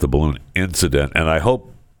balloon incident, and I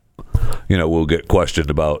hope we'll get questioned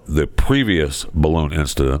about the previous balloon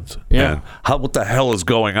incidents. Yeah. And what the hell is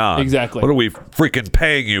going on? Exactly. What are we freaking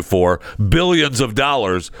paying you for? Billions of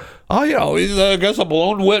dollars. Oh, I guess a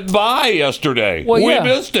balloon went by yesterday. Well, we yeah.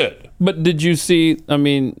 missed it. But did you see? I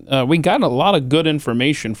mean, we got a lot of good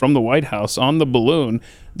information from the White House on the balloon.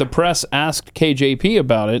 The press asked KJP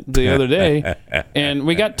about it the other day, and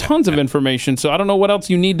we got tons of information. So I don't know what else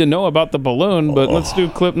you need to know about the balloon, but let's do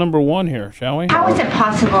clip number 1 here, shall we? How is it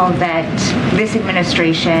possible that this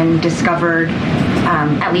administration discovered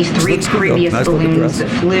at least 3 previous balloons that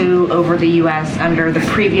flew over the U.S. under the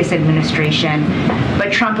previous administration,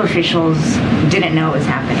 but Trump officials didn't know it was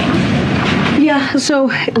happening? Yeah,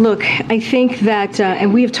 so look, I think that,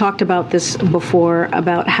 and we have talked about this before,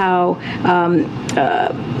 about how when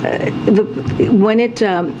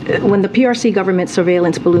the PRC government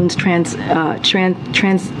surveillance balloons transited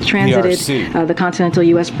the continental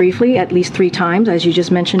U.S. briefly at least 3 times, as you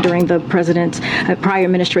just mentioned, during the president's prior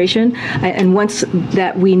administration, and once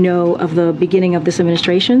that we know of the beginning of this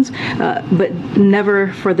administration's, but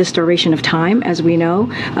never for this duration of time, as we know.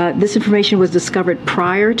 This information was discovered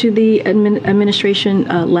prior to the administration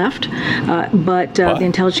left, but the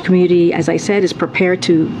intelligence community, as I said, is prepared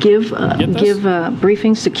to give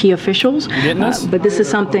briefings to key officials. But this is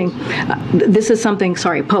something.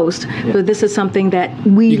 Sorry, post. But this is something that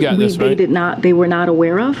they were not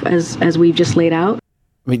aware of, as we've just laid out.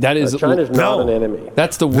 I mean, that is China's not an enemy.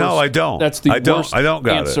 That's the worst. No, I don't. That's the worst I don't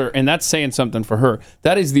got answer, it. and that's saying something for her.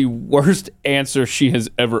 That is the worst answer she has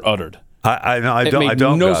ever uttered. I It made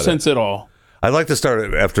no sense at all. I'd like to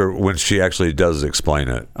start after when she actually does explain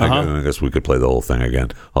it. I guess we could play the whole thing again,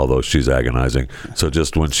 although she's agonizing. So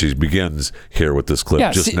just when she begins here with this clip,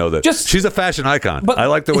 know that she's a fashion icon. I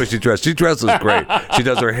like the way she dressed. She dresses great. She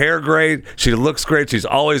does her hair great. She looks great. She's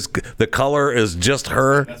always, the color is just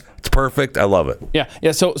her. It's perfect. I love it.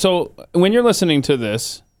 Yeah. So when you're listening to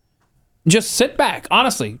this, just sit back.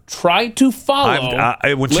 Honestly, try to follow.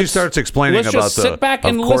 When she starts explaining about sit back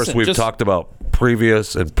and of course, listen. we've talked about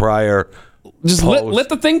previous and prior. Just let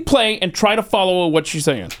the thing play and try to follow what she's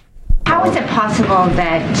saying. How is it possible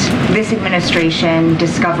that this administration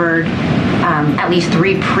discovered at least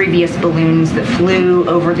 3 previous balloons that flew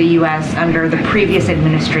over the U.S. under the previous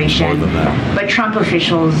administration, but Trump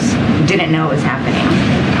officials didn't know it was happening?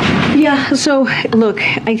 Yeah, so look,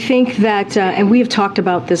 I think that, and we have talked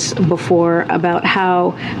about this before, about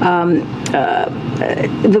how when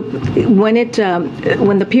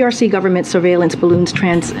the PRC government surveillance balloons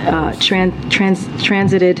transited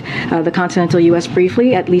the continental U.S.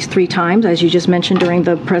 briefly at least 3 times, as you just mentioned, during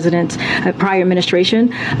the president's prior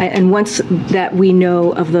administration, and once that we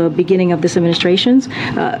know of the beginning of this administration's,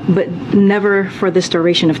 but never for this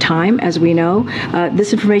duration of time, as we know.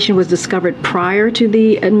 This information was discovered prior to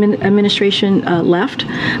the administration left,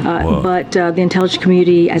 but the intelligence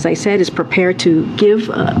community, as I said, is prepared to give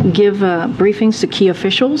briefings to key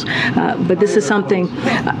officials. But this is something.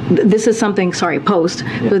 Sorry, post.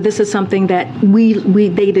 But this is something that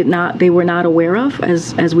they were not aware of,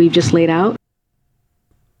 as we've just laid out.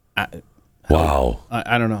 Wow.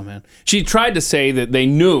 I don't know, man. She tried to say that they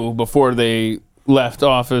knew before they left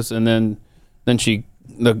office, and then she.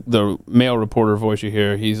 The male reporter voice you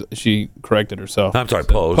hear, she corrected herself. I'm sorry,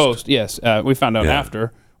 post. Post, yes. We found out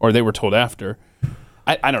after, or they were told after.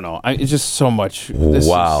 I don't know. It's just so much. This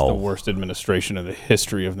is the worst administration in the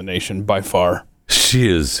history of the nation by far. She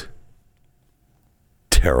is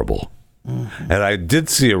terrible. Mm-hmm. And I did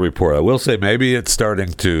see a report. I will say maybe it's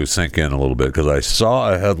starting to sink in a little bit, because I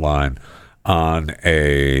saw a headline on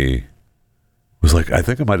I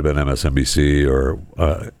think it might have been MSNBC or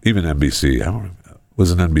even NBC. I don't know. It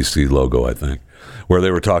was an NBC logo, I think, where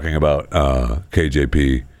they were talking about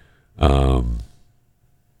KJP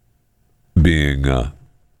being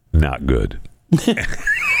not good. I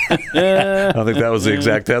don't think that was the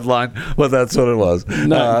exact headline, but that's what it was.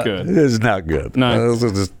 Not good. It's not good.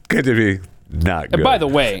 KJP, not good. And by the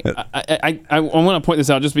way, I want to point this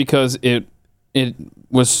out just because it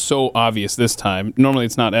was so obvious this time. Normally,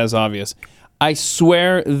 it's not as obvious. I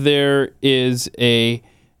swear there is a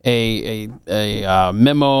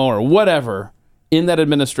memo or whatever in that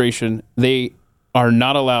administration. They are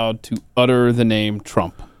not allowed to utter the name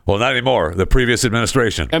Trump. Well, not anymore. The previous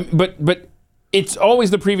administration. But it's always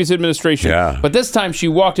the previous administration. Yeah. But this time she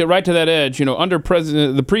walked it right to that edge. Under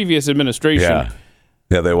the previous administration.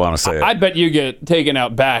 Yeah, they want to say it. I bet you get taken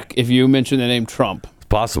out back if you mention the name Trump. It's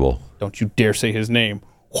possible. Don't you dare say his name.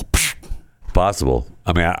 Possible.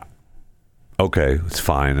 I mean, okay, it's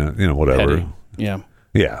fine. Whatever. Petty. Yeah.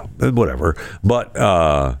 Yeah, whatever.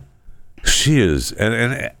 But she is,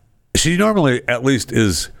 and she normally at least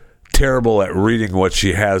is terrible at reading what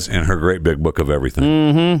she has in her great big book of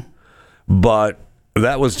everything. But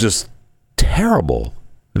that was just terrible.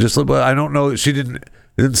 I don't know. She didn't.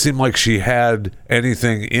 It didn't seem like she had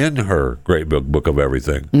anything in her great book of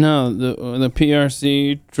everything. No, the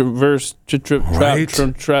PRC traverse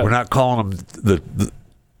We're not calling them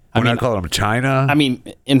We're not calling them China. I mean,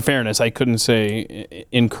 in fairness, I couldn't say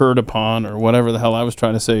incurred upon or whatever the hell I was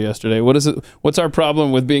trying to say yesterday. What is it? What's our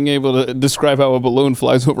problem with being able to describe how a balloon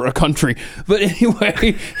flies over a country? But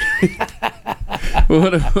anyway,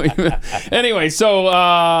 anyway, so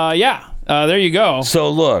there you go. So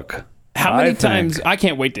look. How many times? I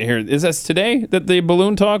can't wait to hear it. Is this today that the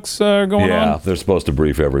balloon talks are going on? Yeah, they're supposed to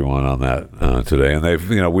brief everyone on that today, and they've,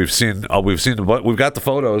 we've got the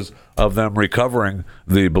photos of them recovering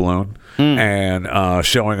the balloon and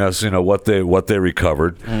showing us, what they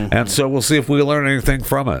recovered, and so we'll see if we learn anything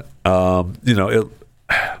from it. It's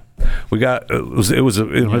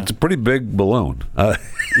a pretty big balloon.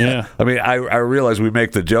 Yeah, I mean, I realize we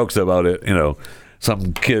make the jokes about it.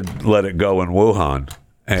 Some kid let it go in Wuhan.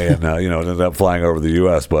 And, it ended up flying over the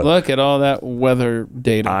U.S. But look at all that weather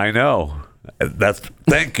data. I know.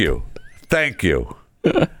 Thank you.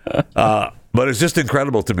 But it's just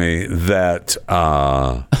incredible to me that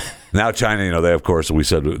now China, they, of course, we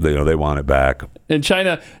said, they want it back. And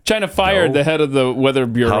China fired the head of the Weather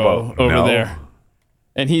Bureau over there.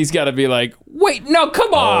 And he's got to be like, wait, no,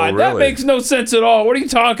 come on. Really? That makes no sense at all. What are you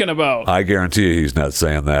talking about? I guarantee you he's not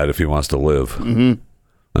saying that if he wants to live. No,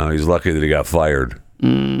 he's lucky that he got fired. I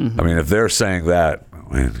mean, if they're saying that,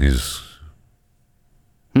 man,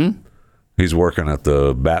 he's working at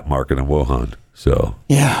the bat market in Wuhan. So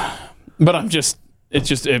yeah, but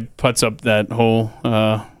it puts up that whole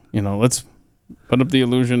let's put up the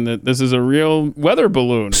illusion that this is a real weather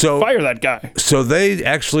balloon. So fire that guy. So they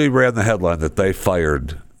actually ran the headline that they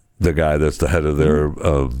fired the guy that's the head of their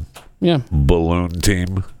balloon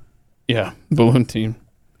team. Yeah, balloon team.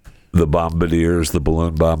 The bombardiers, the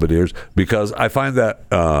balloon bombardiers, because I find that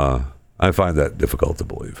difficult to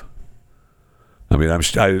believe. I mean, I'm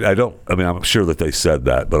sure that they said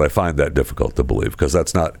that, but I find that difficult to believe because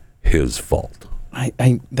that's not his fault.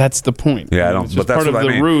 That's the point. Yeah, I don't. But that's part what of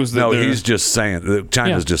I mean. The ruse. No, he's just saying.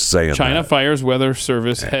 China's just saying. China fires Weather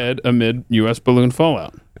Service head amid U.S. balloon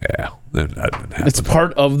fallout. Yeah, that didn't happen. It's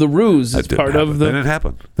part of the ruse. It's part of the. It didn't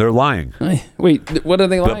happen. They're lying. Wait, what are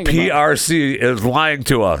they lying about? The PRC is lying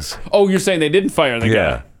to us. Oh, you're saying they didn't fire the guy?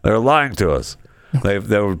 Yeah, they're lying to us. They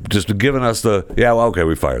were just giving us we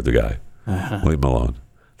fired the guy. Leave him alone.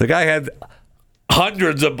 The guy had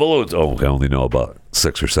hundreds of balloons. Oh, I only know about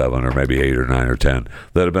 6 or 7 or maybe 8 or 9 or 10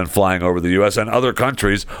 that have been flying over the U.S. and other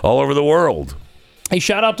countries all over the world. Hey,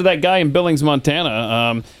 shout out to that guy in Billings,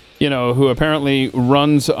 Montana. Who apparently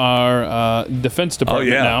runs our defense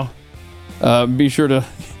department now. Be sure to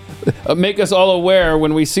make us all aware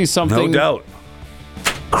when we see something. No doubt.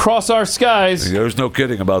 Cross our skies. There's no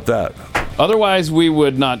kidding about that. Otherwise, we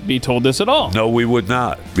would not be told this at all. No, we would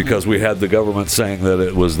not, because we had the government saying that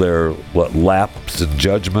it was their, lapse in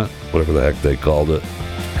judgment, whatever the heck they called it.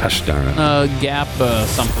 Gosh darn it. Gap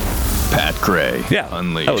something. Pat Gray. Yeah,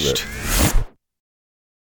 Unleashed. That was it.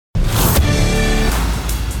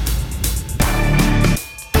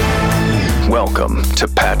 Welcome to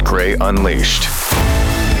Pat Gray Unleashed.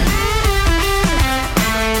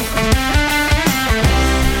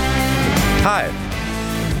 Hi.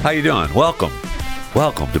 How you doing? Welcome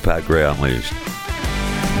to Pat Gray Unleashed.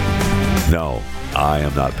 No, I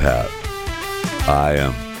am not Pat. I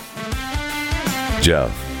am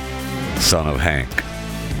Jeff, son of Hank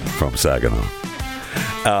from Saginaw.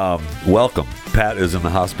 Welcome. Pat is in the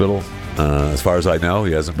hospital. As far as I know,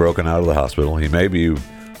 he hasn't broken out of the hospital. He may be,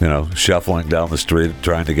 shuffling down the street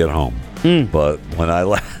trying to get home. But when I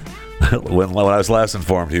was last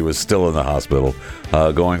informed, he was still in the hospital,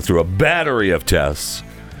 going through a battery of tests.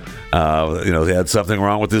 He had something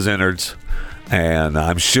wrong with his innards, and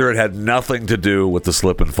I'm sure it had nothing to do with the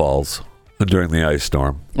slip and falls during the ice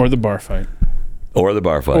storm. Or the bar fight. Or the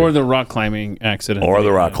bar fight. Or the rock climbing accident. Or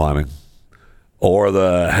the rock climbing. Or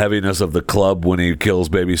the heaviness of the club when he kills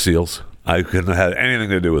baby seals. I couldn't have had anything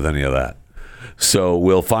to do with any of that. So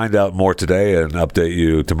we'll find out more today and update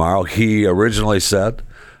you tomorrow. He originally said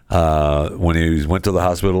when he went to the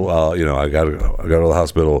hospital, I got to go to the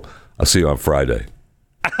hospital. I'll see you on Friday.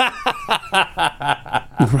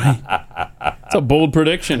 Right. It's a bold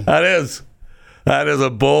prediction. That is a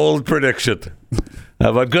bold prediction.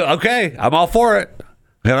 But good. Okay, I'm all for it.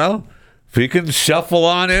 If he can shuffle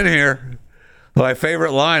on in here. My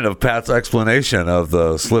favorite line of Pat's explanation of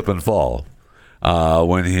the slip and fall.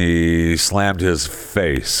 when he slammed his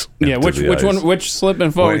face. Yeah, which slip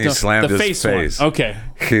and fall? When he slammed the his face. One. Okay.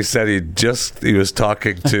 He said he was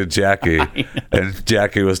talking to Jackie, and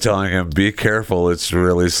Jackie was telling him, "Be careful, it's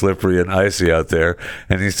really slippery and icy out there."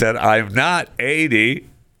 And he said, "I'm not 80."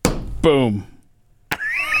 Boom.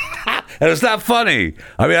 And it's not funny.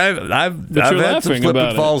 I mean, I've had some slip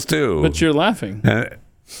and falls too. But you're laughing. I'm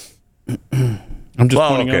just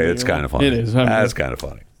pointing out. Okay, it's kind of funny. It is. That's kind of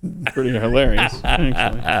funny. Pretty hilarious,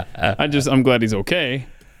 actually. I'm glad he's okay.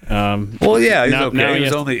 Well, yeah, he's okay. He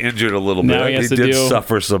was only injured a little bit. He did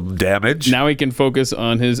suffer some damage. Now he can focus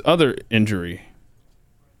on his other injury,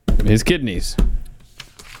 his kidneys.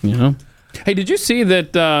 You know. Hey, did you see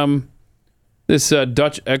that this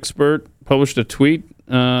Dutch expert published a tweet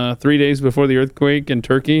 3 days before the earthquake in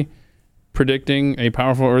Turkey, predicting a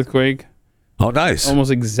powerful earthquake? Oh, nice!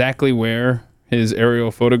 Almost exactly where his aerial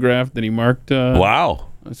photograph that he marked. Wow.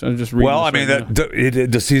 So I'm just reading. Well, I mean,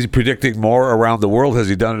 does he predicting more around the world? Has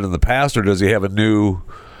he done it in the past, or does he have a new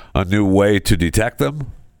way to detect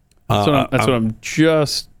them? That's what I'm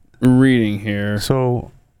just reading here.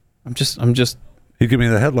 So I'm just. You give me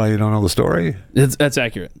the headline. You don't know the story. That's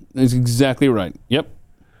accurate. It's exactly right. Yep.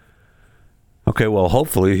 Okay. Well,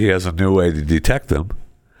 hopefully he has a new way to detect them.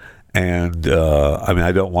 And I mean,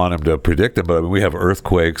 I don't want him to predict them, but I mean, we have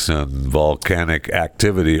earthquakes and volcanic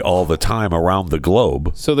activity all the time around the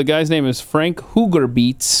globe. So the guy's name is Frank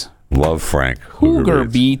Hoogerbeets. Love Frank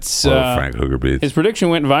Hoogerbeets. Love Frank Hoogerbeets. His prediction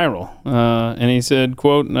went viral, and he said,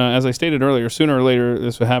 "quote As I stated earlier, sooner or later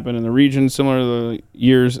this would happen in the region, similar to the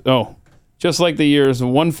years. Just like the years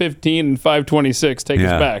 115 and 526. Take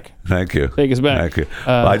us back. Thank you. Take us back. Thank you.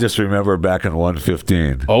 I just remember back in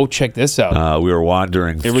 115. Oh, check this out. We were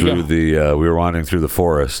wandering through the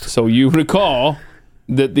forest. So you recall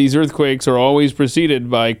that these earthquakes are always preceded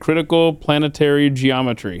by critical planetary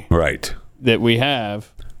geometry. Right. That we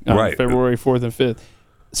have on February 4th and 5th.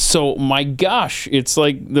 So my gosh, it's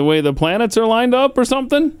like the way the planets are lined up or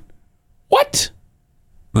something. What?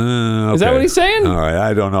 Okay. Is that what he's saying? All right,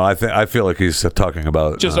 I don't know. I feel like he's talking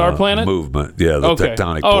about just our planet movement. Yeah, the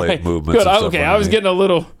tectonic plate movements. Good. Okay, I was getting a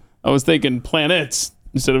little. I was thinking planets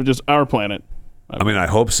instead of just our planet. I mean, I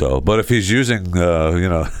hope so. But if he's using,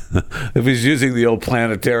 if he's using the old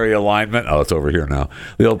planetary alignment, it's over here now.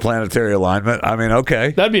 The old planetary alignment. I mean,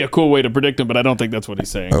 okay, that'd be a cool way to predict him, but I don't think that's what he's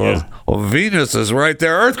saying. Well, Venus is right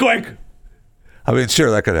there. Earthquake. I mean, sure,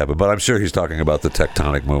 that could happen, but I'm sure he's talking about the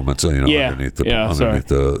tectonic movements, underneath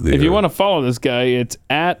the If you want to follow this guy, it's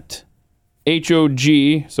at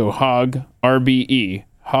HOG, so Hog RBE,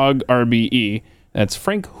 Hog RBE. That's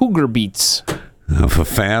Frank Hoogerbeets. I'm a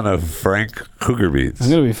fan of Frank Hoogerbeets. I'm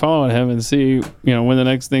going to be following him and see, when the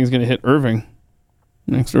next thing's going to hit Irving,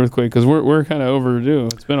 next earthquake, because we're kind of overdue.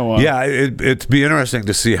 It's been a while. Yeah, it'd be interesting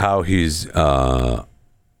to see how he's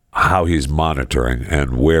monitoring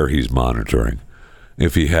and where he's monitoring.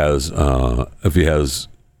 If he has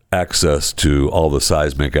access to all the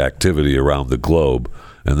seismic activity around the globe,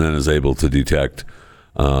 and then is able to detect,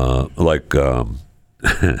 I don't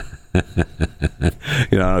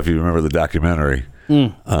know if you remember the documentary.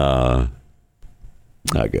 I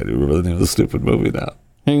can't even remember the name of the stupid movie now.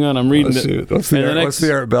 Hang on, I'm reading it. What's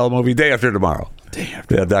the Art Bell movie? Day After Tomorrow.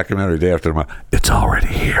 Documentary Day After Tomorrow. It's already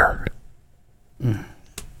here.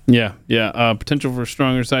 Yeah. Potential for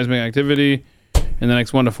stronger seismic activity in the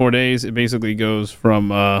next 1 to 4 days. It basically goes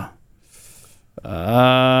from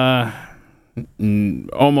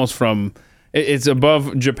almost from it's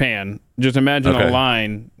above Japan. Just imagine a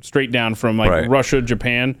line straight down from Russia,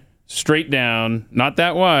 Japan, straight down, not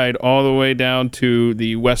that wide, all the way down to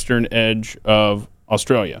the western edge of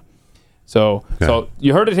Australia. So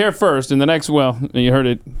you heard it here first. In the next, you heard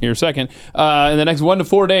it here second. In the next 1 to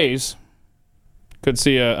 4 days, could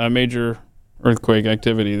see a major earthquake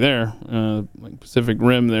activity there, like Pacific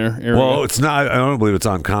Rim there area. Well, it's not. I don't believe it's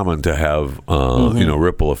uncommon to have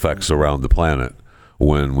ripple effects around the planet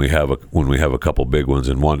when we have a couple big ones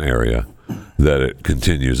in one area. That it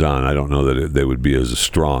continues on. I don't know that they would be as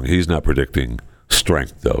strong. He's not predicting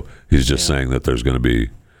strength though. He's just saying that there's going to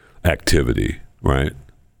be activity, right?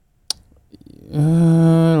 I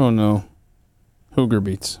don't know.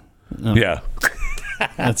 Hoogerbeets. No. Yeah,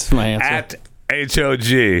 that's my answer. At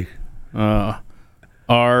HOG.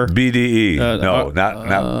 BDE. Not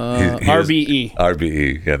RBE.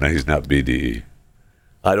 RBE. Yeah, no, he's not BDE.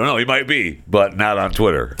 I don't know. He might be, but not on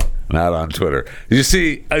Twitter. Not on Twitter. You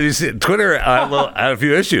see, Twitter had a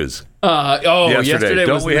few issues. Yesterday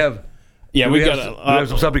don't we have? Yeah, we got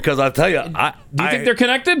some stuff because I'll tell you. Do you think they're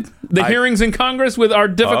connected? The hearings in Congress with our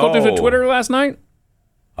difficulties with Twitter last night.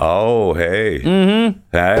 Oh, hey. Mm-hmm.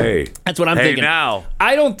 Hey. That's what I'm thinking. Now.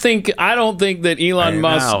 I don't think that Elon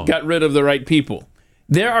Musk got rid of the right people.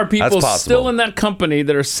 There are people still in that company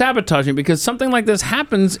that are sabotaging because something like this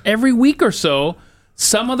happens every week or so.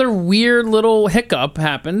 Some other weird little hiccup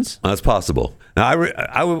happens. That's possible. Now,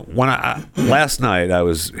 last night I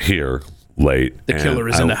was here late. The killer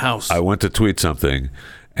is in the house. I went to tweet something,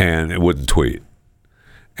 and it wouldn't tweet.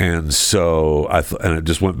 And so and it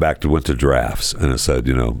just went to drafts, and it said,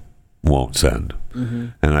 won't send. Mm-hmm.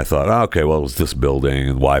 And I thought, okay, well, it's this building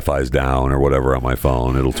and Wi-Fi's down or whatever on my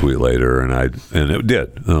phone. It'll tweet later, and it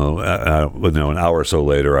did. An hour or so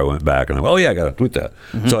later, I went back and I went, I got to tweet that.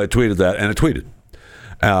 Mm-hmm. So I tweeted that, and it tweeted.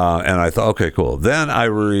 And I thought, okay, cool. Then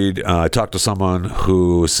I talked to someone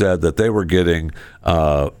who said that they were getting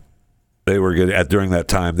during that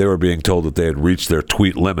time they were being told that they had reached their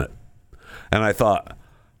tweet limit, and I thought,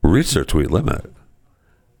 reached their tweet limit?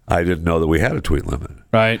 I didn't know that we had a tweet limit.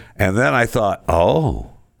 Right. And then I thought,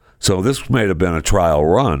 so this may have been a trial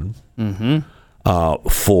run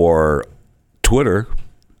for Twitter,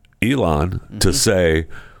 Elon, to say,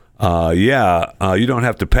 you don't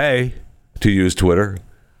have to pay to use Twitter,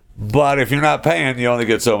 but if you're not paying, you only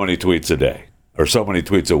get so many tweets a day, or so many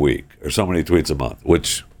tweets a week, or so many tweets a month,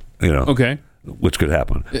 which, which could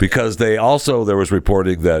happen. Because there was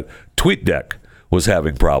reporting that TweetDeck was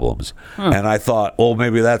having problems. And I thought,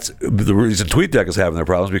 maybe that's the reason TweetDeck is having their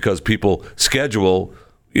problems, because people schedule,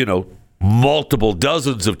 multiple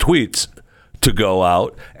dozens of tweets to go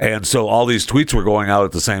out. And so all these tweets were going out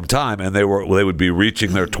at the same time, and they would be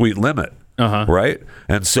reaching their tweet limit. Right?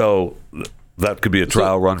 And so that could be a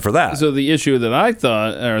trial run for that. So the issue that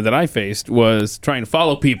I faced was trying to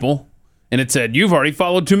follow people, and it said, you've already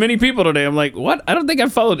followed too many people today. I'm like, what? I don't think I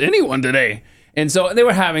followed anyone today. And so they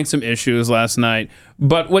were having some issues last night.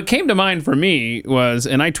 But what came to mind for me was,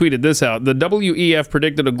 and I tweeted this out, the WEF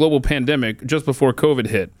predicted a global pandemic just before COVID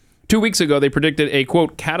hit. 2 weeks ago, they predicted a,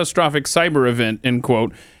 quote, catastrophic cyber event, end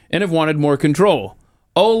quote, and have wanted more control.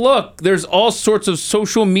 Oh, look, there's all sorts of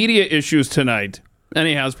social media issues tonight.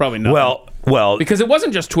 Anyhow, it's probably not. Well, because it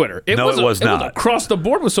wasn't just Twitter. It was not. It was across the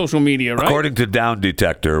board with social media, right? According to Down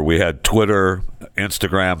Detector, we had Twitter,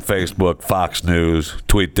 Instagram, Facebook, Fox News,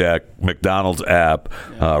 TweetDeck, McDonald's app,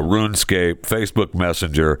 RuneScape, Facebook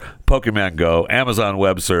Messenger, Pokemon Go, Amazon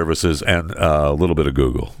Web Services, and a little bit of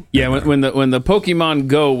Google. Yeah, when the Pokemon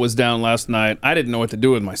Go was down last night, I didn't know what to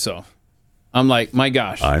do with myself. I'm like, my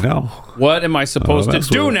gosh. I know. What am I supposed to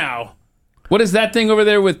do now? What is that thing over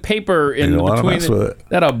there with paper in between?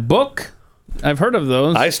 That a book? I've heard of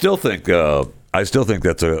those. I still think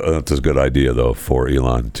that's a good idea though for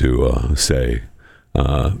Elon to say,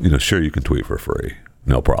 sure, you can tweet for free,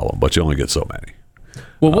 no problem, but you only get so many.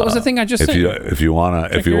 Well, what was the thing I just said? If you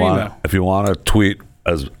want to tweet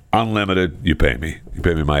as unlimited, you pay me. You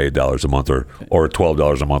pay me my $8 a month or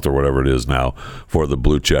 $12 a month or whatever it is now for the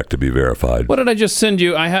blue check to be verified. What did I just send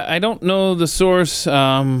you? I don't know the source.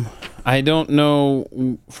 I don't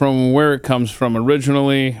know from where it comes from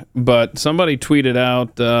originally, but somebody tweeted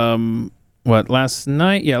out, last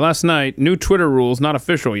night? Yeah, last night, new Twitter rules, not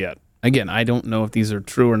official yet. Again, I don't know if these are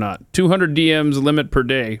true or not. 200 DMs limit per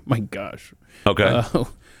day. My gosh. Okay.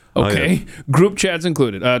 Okay. Yeah. Group chats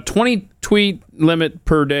included. 20 tweet limit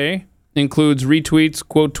per day includes retweets,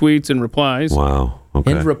 quote tweets, and replies. Wow.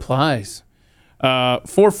 Okay. And replies.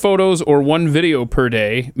 4 photos or 1 video per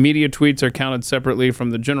day. Media tweets are counted separately from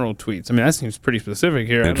the general tweets. I mean, that seems pretty specific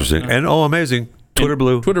here. Interesting. And amazing. Twitter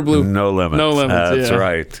Blue. No limits. No limits. That's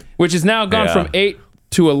right. Which has now gone from 8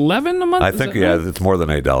 to 11 a month. I think it's more than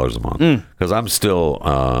 $8 a month because I'm still.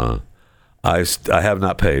 I have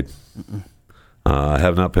not paid. I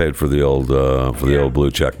have not paid for the old old blue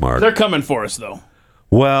check mark. They're coming for us though.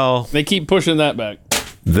 Well, they keep pushing that back.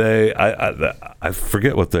 I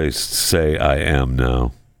forget what they say I am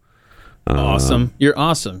now. Awesome. You're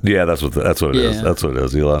awesome. Yeah, that's what it is. That's what it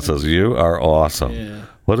is. Elon says you are awesome. Yeah.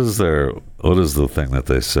 What is the thing that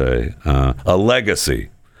they say? A legacy.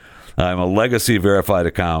 I'm a legacy verified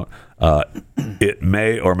account. It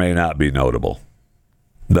may or may not be notable.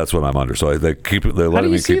 That's what I'm under. So they're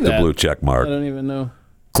letting me keep the blue check mark. I don't even know.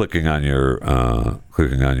 Clicking on your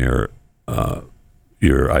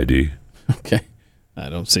ID. Okay. I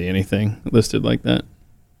don't see anything listed like that.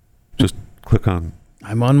 Just click on.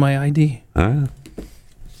 I'm on my ID.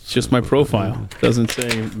 It's just my profile. It doesn't say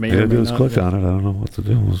may or may not. Just click on it. I don't know what to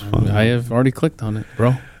do. I have already clicked on it,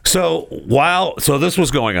 bro. So this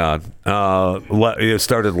was going on, it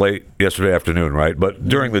started late yesterday afternoon, right? But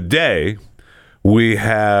during the day, we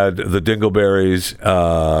had the Dingleberries.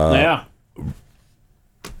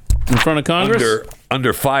 In front of Congress?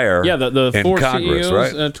 Under fire. Yeah, the 4 Congress, CEOs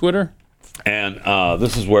right? at Twitter. And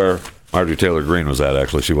this is where Marjorie Taylor Greene was at,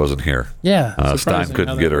 actually. She wasn't here. Yeah. Stein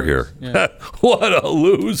couldn't get her here. Yeah. What a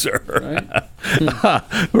loser.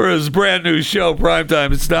 Right? For his brand new show,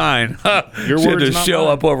 Primetime Stein. Your she had words, to not show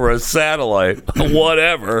mine. up over a satellite.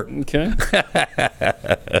 Whatever. Okay.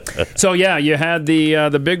 So, yeah, you had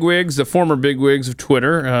the bigwigs, the former bigwigs of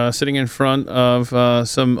Twitter, sitting in front of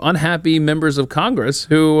some unhappy members of Congress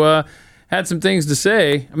who had some things to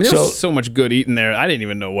say. I mean, there was so much good eating there. I didn't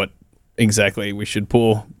even know what exactly we should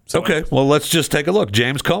pull. Okay, well, let's just take a look.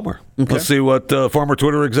 James Comer. Okay. Let's see what former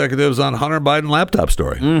Twitter executives on Hunter Biden laptop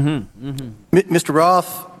story. Mr.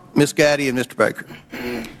 Roth, Ms. Gaddy, and Mr. Baker,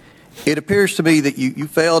 it appears to me that you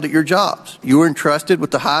failed at your jobs. You were entrusted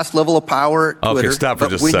with the highest level of power at Twitter. Okay, stop for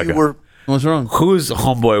just a second. What's wrong? Who's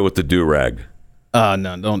homeboy with the do-rag?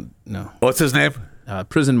 No. What's his name?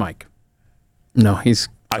 Prison Mike. No, he's...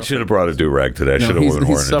 I should have brought a do-rag today. I should have been wearing a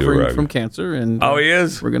do-rag. He's suffering from cancer. And he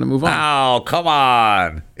is? We're going to move on. Oh, come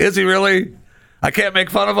on. Is he really? I can't make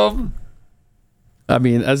fun of him? I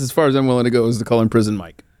mean, as far as I'm willing to go is to call him Prison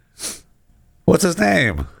Mike. What's his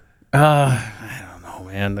name? I don't know,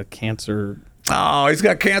 man. The cancer... Oh, he's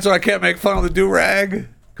got cancer. I can't make fun of the do-rag?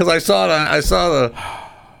 Because I saw it.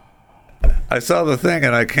 I saw the thing,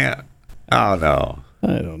 and I can't. Oh, no.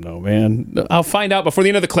 I don't know, man. I'll find out before the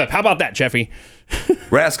end of the clip. How about that, Jeffy?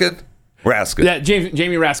 Raskin? Yeah,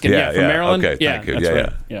 Jamie Raskin. Yeah, from Maryland. Okay, thank you. That's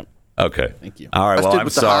right. Yeah. Okay. Thank you. All right, well, I'm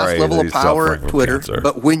with the sorry. highest level of power at Twitter,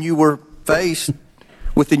 but when you were faced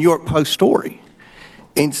with the New York Post story,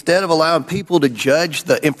 instead of allowing people to judge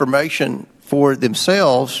the information for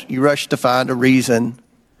themselves, you rushed to find a reason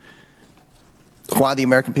why the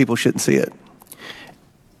American people shouldn't see it.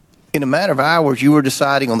 In a matter of hours, you were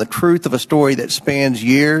deciding on the truth of a story that spans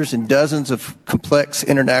years and dozens of complex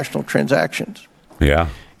international transactions. Yeah.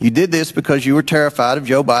 You did this because you were terrified of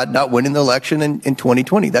Joe Biden not winning the election in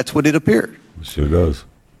 2020. That's what it appeared. It sure does.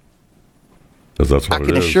 Because that's what I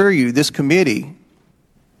can assure you this committee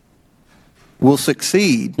will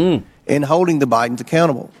succeed in holding the Bidens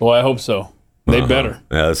accountable. Well, I hope so. They better.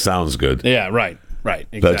 Yeah, that sounds good. Yeah, right.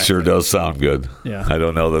 Exactly. That sure does sound good. Yeah. I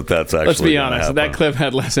don't know that's actually. Let's be honest. Happen. That clip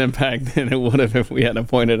had less impact than it would have if we hadn't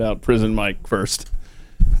pointed out Prison Mike first,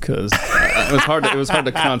 because it was hard. It was hard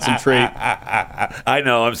to concentrate. I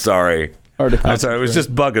know. I'm sorry. Hard to concentrate. I'm sorry. It was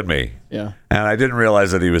just bugging me. Yeah. And I didn't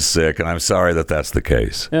realize that he was sick, and I'm sorry that that's the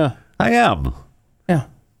case. Yeah. I am. Yeah.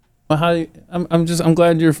 Well, I'm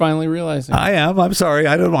glad you're finally realizing. I am. I'm sorry.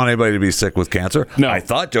 I didn't want anybody to be sick with cancer. No. I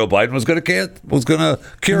thought Joe Biden was going to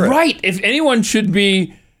cure it. Right. If anyone should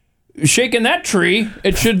be shaking that tree,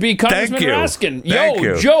 it should be Congressman Raskin. Thank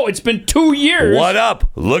you. Joe, it's been 2 years. What up?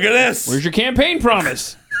 Look at this. Where's your campaign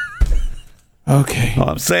promise? Okay. Well,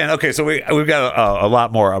 I'm saying, okay, so we've got a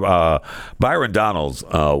lot more. Byron Donalds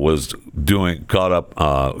was caught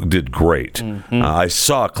up, did great. Mm-hmm. I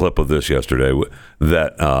saw a clip of this yesterday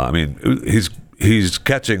that, he's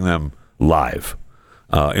catching them live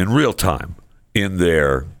in real time in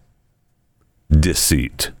their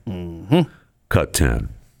deceit. Mm-hmm. Cut 10.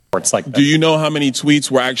 Do you know how many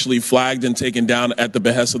tweets were actually flagged and taken down at the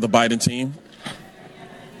behest of the Biden team?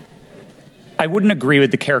 I wouldn't agree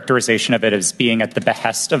with the characterization of it as being at the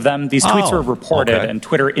behest of them. These tweets were reported, and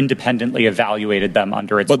Twitter independently evaluated them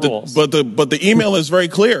under its rules. But the email is very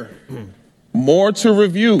clear. More to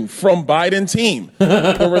review from Biden team.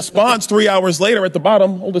 The response 3 hours later at the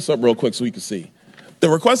bottom. Hold this up real quick so we can see. The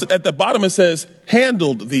request at the bottom, it says,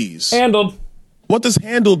 handled these. Handled. What does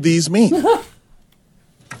handled these mean?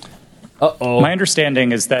 My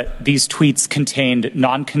understanding is that these tweets contained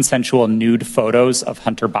non-consensual nude photos of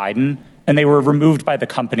Hunter Biden, and they were removed by the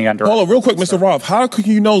company under... Hold on, real quick, Mr. Roth. How could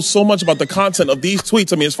you know so much about the content of these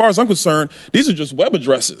tweets? I mean, as far as I'm concerned, these are just web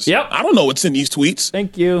addresses. Yep. I don't know what's in these tweets.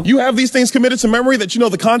 Thank you. You have these things committed to memory that you know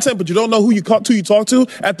the content, but you don't know who you talk to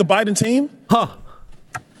at the Biden team? Huh.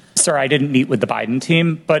 Sir, I didn't meet with the Biden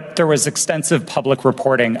team, but there was extensive public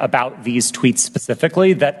reporting about these tweets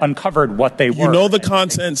specifically that uncovered what they were. You know the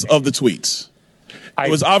contents of the tweets.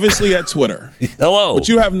 It was obviously at Twitter. Hello. But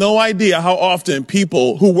you have no idea how often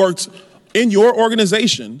people who worked in your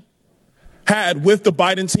organization had with the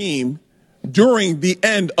Biden team during the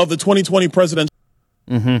end of the 2020 presidential.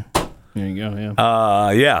 Mm-hmm. There you go,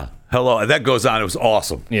 yeah. Yeah. Hello. That goes on. It was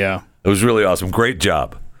awesome. Yeah. It was really awesome. Great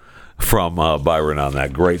job from Byron on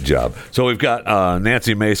that. Great job. So we've got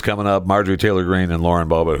Nancy Mace coming up, Marjorie Taylor Greene, and Lauren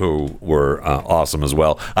Boebert, who were awesome as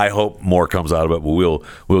well. I hope more comes out of it, but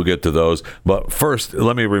we'll get to those. But first,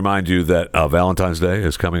 let me remind you that Valentine's Day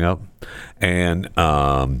is coming up, and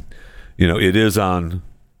it is on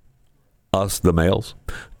us, the males,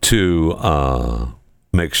 to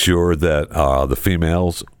make sure that the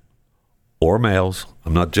females or males.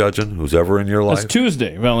 I'm not judging who's ever in your life. It's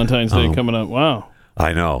Tuesday, Valentine's Day coming up. Wow.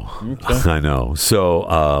 I know. Okay. I know.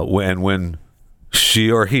 So when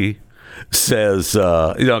she or he says,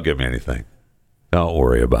 you don't give me anything, don't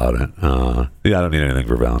worry about it. I don't need anything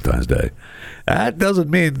for Valentine's Day. That doesn't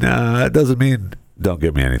mean don't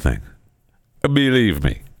give me anything. Believe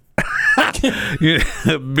me.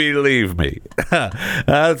 Believe me.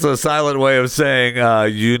 That's a silent way of saying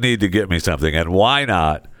you need to get me something. And why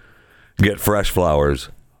not get fresh flowers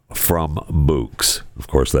from Bouqs? Of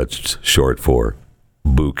course, that's short for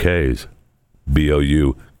bouquets.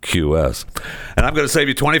 BOUQS. And I'm going to save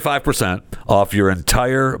you 25% off your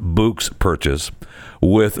entire Bouqs purchase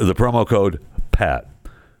with the promo code PAT.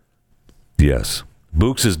 Yes.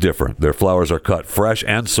 Bouqs is different. Their flowers are cut fresh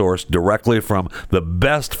and sourced directly from the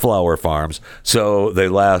best flower farms, so they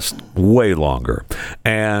last way longer.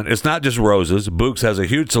 And it's not just roses. Bouqs has a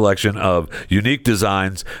huge selection of unique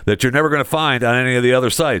designs that you're never going to find on any of the other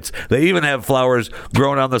sites. They even have flowers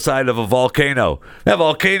grown on the side of a volcano. They have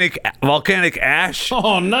volcanic ash.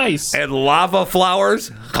 Oh, nice. And lava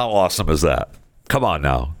flowers. How awesome is that? Come on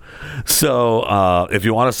now. So if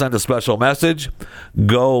you want to send a special message,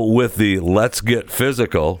 go with the Let's Get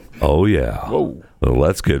Physical. Oh, yeah. Whoa. The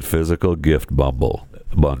Let's Get Physical gift bundle.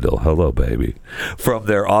 Hello, baby. From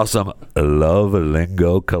their awesome Love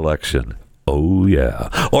Lingo collection. Oh, yeah.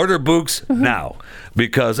 Order Bouqs now,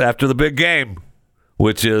 because after the big game,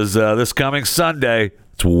 which is this coming Sunday,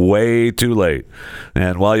 it's way too late.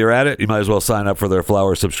 And while you're at it, you might as well sign up for their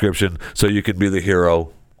flower subscription so you can be the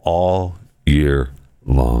hero all year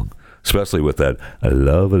long, especially with that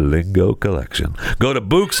Love Lingo collection. Go to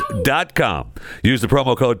Bouqs.com. Use the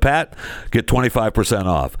promo code PAT. Get 25%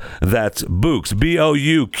 off. That's Bouqs,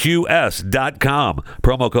 BOUQS.com.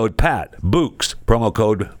 Promo code PAT. Bouqs. Promo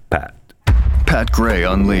code PAT. Pat Gray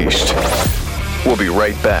Unleashed. We'll be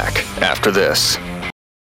right back after this.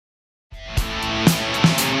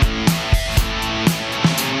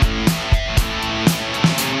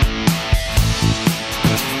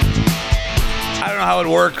 How it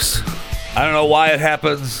works. I don't know why it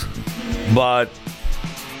happens, but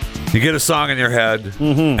you get a song in your head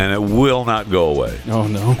and it will not go away. Oh,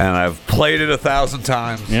 no. And I've played it 1,000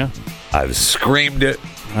 times. Yeah. I've screamed it.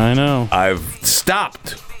 I know. I've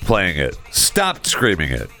stopped playing it, stopped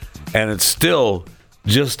screaming it, and it's still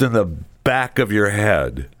just in the back of your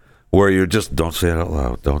head where you're just, don't say it out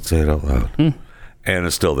loud, don't say it out loud. And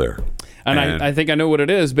it's still there. And I think I know what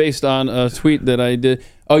it is based on a tweet that I did.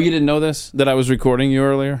 Oh, you didn't know this? That I was recording you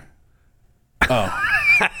earlier? Oh.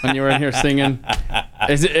 When you were in here singing?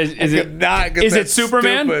 Is it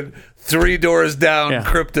Superman? Stupid 3 Doors Down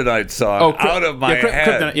Kryptonite song out of my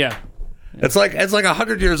head. Kryptonite, yeah. It's like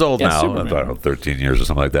 100 years old now. Superman. I don't know, 13 years or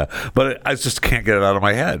something like that. But I just can't get it out of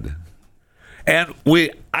my head. And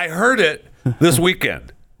I heard it this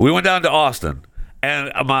weekend. We went down to Austin.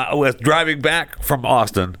 And I was driving back from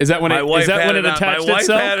Austin. Is that when it attached itself? My wife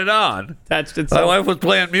had it on. Attached itself. My wife was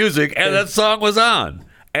playing music, and that song was on.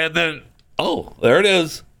 And then, there it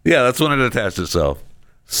is. Yeah, that's when it attached itself.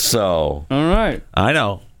 So. All right. I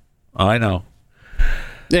know.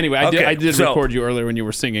 Anyway, I did record you earlier when you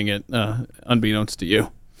were singing it, unbeknownst to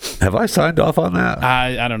you. Have I signed off on that?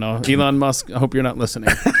 I don't know. Elon Musk, I hope you're not listening.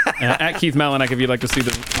 At Keith Malinak, if you'd like to see the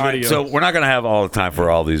video. Right, so we're not going to have all the time for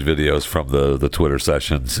all these videos from the Twitter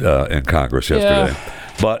sessions in Congress yesterday. Yeah.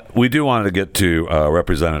 But we do want to get to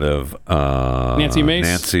Representative Nancy Mace.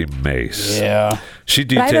 Nancy Mace. Yeah. She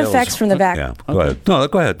details. But I have effects from the back. Yeah, go ahead. No,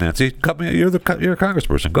 go ahead, Nancy. You're a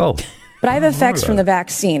congressperson. Go. But I have effects from the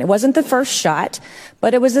vaccine. It wasn't the first shot,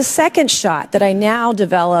 but it was the second shot that I now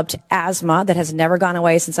developed asthma that has never gone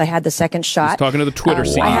away since I had the second shot. He's talking to the Twitter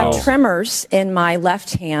CEO. I have tremors in my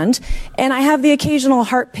left hand, and I have the occasional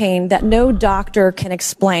heart pain that no doctor can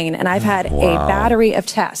explain, and I've had a battery of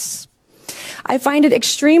tests. I find it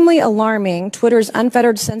extremely alarming Twitter's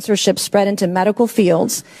unfettered censorship spread into medical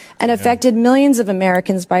fields and affected millions of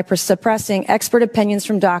Americans by suppressing expert opinions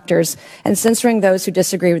from doctors and censoring those who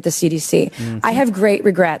disagree with the CDC. I have great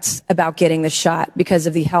regrets about getting the shot because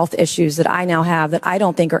of the health issues that I now have that I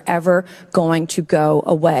don't think are ever going to go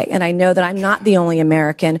away. And I know that I'm not the only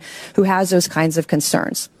American who has those kinds of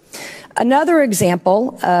concerns. Another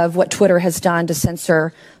example of what Twitter has done to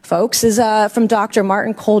censor folks is from Dr.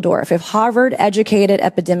 Martin Kulldorff, a Harvard-educated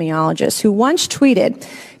epidemiologist who once tweeted,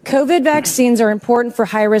 COVID vaccines are important for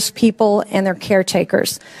high-risk people and their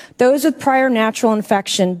caretakers. Those with prior natural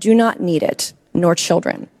infection do not need it, nor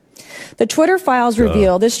children. The Twitter files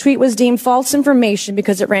reveal this tweet was deemed false information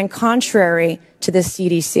because it ran contrary to the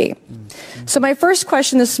CDC. So my first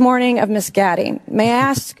question this morning of Ms. Gaddy, may I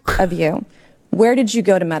ask of you, where did you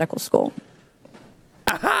go to medical school?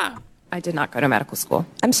 I did not go to medical school.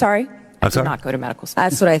 I'm sorry? I did not go to medical school.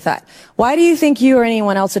 That's what I thought. Why do you think you or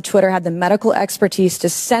anyone else at Twitter had the medical expertise to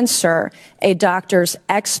censor a doctor's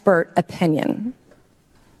expert opinion?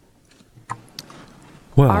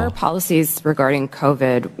 Well, our policies regarding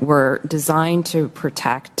COVID were designed to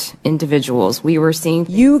protect individuals. We were seeing...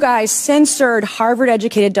 You guys censored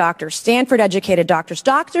Harvard-educated doctors, Stanford-educated doctors,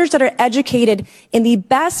 doctors that are educated in the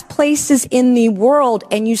best places in the world,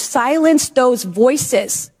 and you silenced those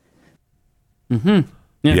voices. Mm-hmm.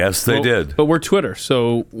 Yeah. Yes, they did. But we're Twitter,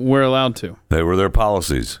 so we're allowed to. They were their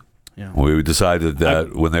policies. Yeah. We decided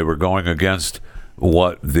that when they were going against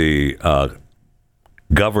what the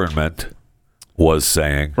government was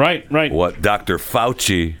saying, right, what Dr.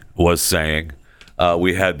 Fauci was saying,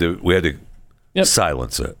 we had to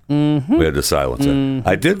silence it. Mm-hmm. We had to silence it.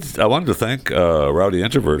 I wanted to thank Rowdy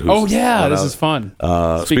Introvert. This is fun.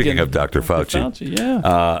 Speaking of Dr.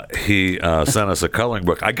 Fauci, he sent us a coloring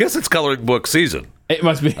book. I guess it's coloring book season. It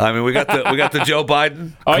must be. I mean, we got the Joe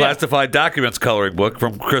Biden classified documents coloring book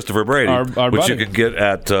from Christopher Brady, our which buddy. you can get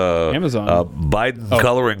at Amazon.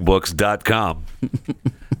 BidenColoringBooks.com.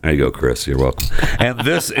 There you go, Chris. You're welcome. And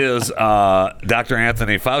this is Dr.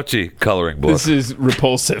 Anthony Fauci coloring book. This is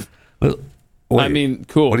repulsive. Wait, I mean,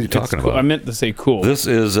 cool. What are you talking cool. about? I meant to say cool. This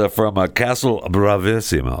is from Castle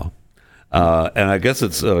Bravissimo. And I guess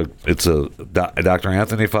it's a Dr.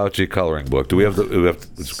 Anthony Fauci coloring book. Do we have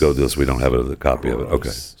let's go to this. We don't have a copy of it. Okay.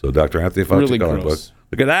 So Dr. Anthony Fauci Really coloring gross. book.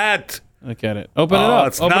 Look at that. Look at it. Open it up.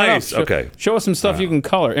 It's Open nice. It up. Okay. Show us some stuff you can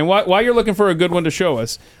color. And while you're looking for a good one to show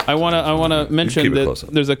us, I wanna mention keep it that close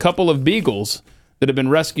up. there's a couple of beagles that have been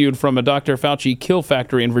rescued from a Dr. Fauci kill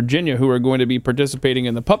factory in Virginia who are going to be participating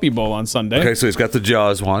in the Puppy Bowl on Sunday. Okay, so he's got the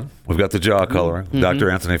Jaws one. We've got the jaw coloring. Mm-hmm.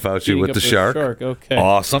 Dr. Anthony Fauci Beating with up the shark. Okay.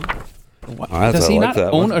 Awesome. All right, Does so he I like not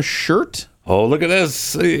that own one. a shirt? Oh, look at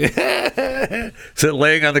this. Is it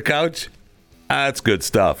laying on the couch? That's good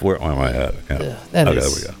stuff. Where am I at? Yeah. That okay,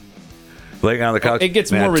 is- there we go. Laying on the couch. It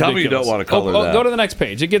gets Man, more ridiculous. Tell me you don't want to color that. Go to the next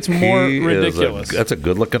page. It gets more He is ridiculous. that's a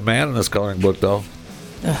good-looking man in this coloring book, though.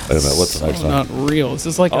 Wait a minute. What's the next one? Not real. This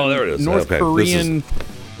is like there it a is. North Okay, this Korean.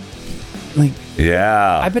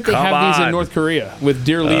 Yeah. I bet they Come have these in on. North Korea with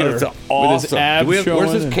Dear Leader. That's With his awesome. abs Where's showing.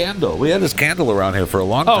 his candle? We had his candle around here for a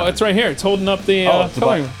long time. Oh, it's right here. It's holding up the it's the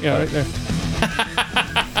coloring. button. Yeah, right there.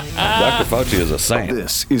 Dr. Fauci is a saint.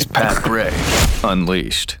 This is Pat Gray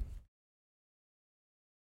Unleashed.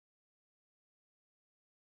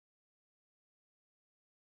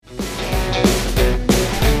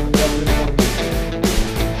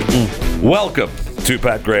 Welcome to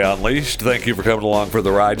Pat Gray Unleashed. Thank you for coming along for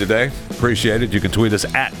the ride today. Appreciate it. You can tweet us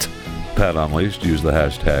at Pat Unleashed. Use the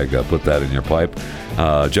hashtag. Put that in your pipe.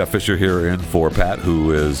 Jeff Fisher here in for Pat,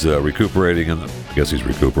 who is recuperating. I guess he's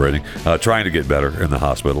recuperating. Trying to get better in the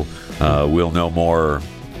hospital. We'll know more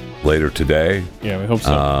later today. Yeah, we hope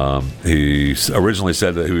so. He originally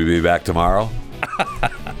said that he would be back tomorrow.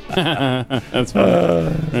 That's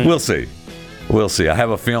funny. We'll see. We'll see. I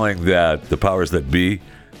have a feeling that the powers that be,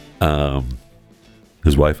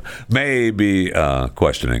 his wife, may be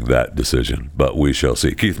questioning that decision, but we shall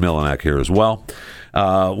see. Keith Milenak here as well.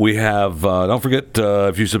 We have, don't forget,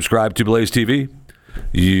 if you subscribe to Blaze TV,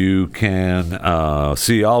 you can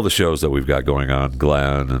see all the shows that we've got going on.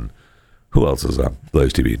 Glenn and who else is on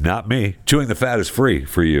Blaze TV? Not me. Chewing the Fat is free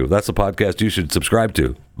for you. That's a podcast you should subscribe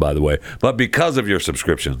to, by the way. But because of your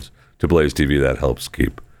subscriptions to Blaze TV, that helps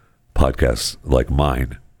keep podcasts like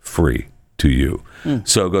mine free to you.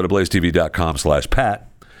 So go to blazetv.com/Pat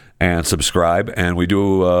and subscribe. And we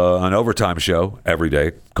do an overtime show every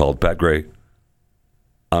day called Pat Gray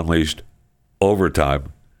Unleashed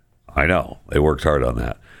Overtime. I know. They worked hard on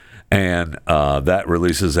that. And that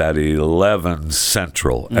releases at 11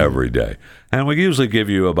 Central every day. And we usually give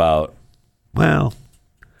you about,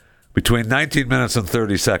 between 19 minutes and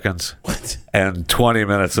 30 seconds and 20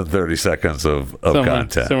 minutes and 30 seconds of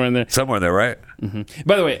content. Somewhere in there. Somewhere in there, right? Mm-hmm.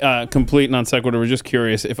 By the way, complete non sequitur. We're just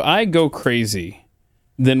curious. If I go crazy,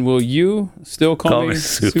 then will you still call me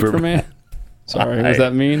Superman? Sorry, was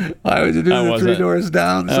that mean? Why would you do the three doors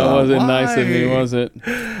down? That wasn't nice of me, was it?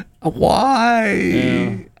 Why?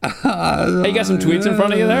 Yeah. Hey, you got some tweets in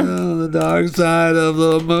front of you there? The dark side of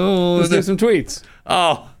the moon. Let's do some tweets.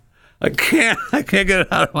 Oh, I can't get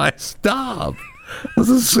it out of my stop.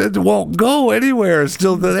 It won't go anywhere. It's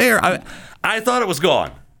still there. I thought it was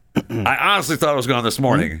gone. I honestly thought it was gone this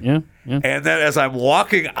morning. Yeah. And then as I'm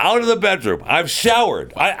walking out of the bedroom, I've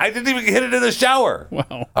showered. I didn't even hit it in the shower.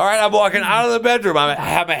 Wow. All right, I'm walking out of the bedroom.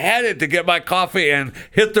 I'm headed to get my coffee and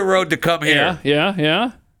hit the road to come here.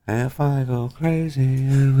 Yeah. If I go crazy,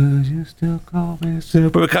 will you still call me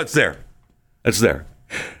Superman? Because it's there. It's there.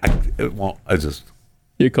 It won't.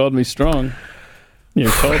 You called me strong. You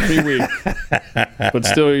called me weak. But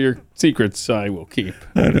still, your secrets I will keep.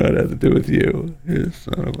 I know it had to do with you. You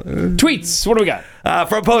son of a... Tweets. What do we got?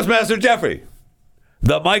 From Postmaster Jeffrey.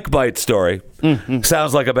 The Mike Bite story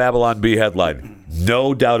sounds like a Babylon Bee headline.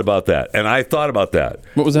 No doubt about that. And I thought about that.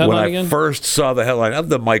 What was the headline again? When I first saw the headline of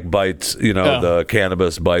the Mike Bites, the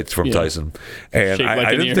cannabis bites from Tyson. And Shaped like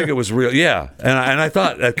I an didn't ear. think it was real. Yeah. And I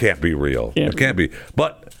thought, that can't be real. It can't be.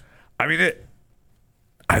 But, I mean,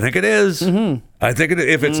 I think it is. I think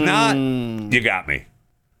if it's not, you got me.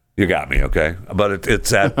 You got me, okay? But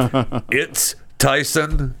it's at It's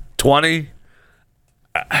Tyson 20,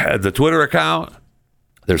 the Twitter account.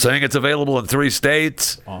 They're saying it's available in 3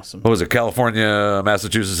 states. Awesome. What was it? California,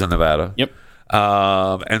 Massachusetts, and Nevada. Yep.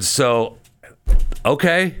 And so,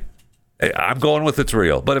 okay, I'm going with it's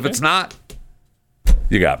real. But if it's not,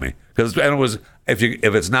 you got me. Because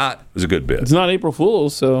if it's not, it was a good bit. It's not April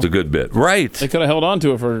Fool's, so it's a good bit, right? They could have held on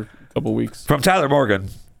to it for a couple weeks. From Tyler Morgan,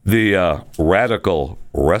 the radical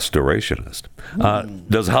restorationist.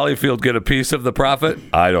 Does Holyfield get a piece of the profit?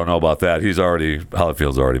 I don't know about that.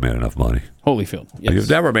 Holyfield's already made enough money. Holyfield, yes. You've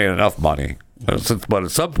never made enough money. But at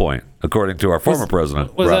some point, according to our former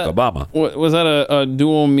president, Barack Obama. Was that a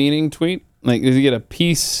dual meaning tweet? Like, did he get a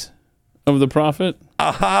piece of the profit?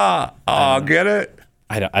 Aha! Oh, get it?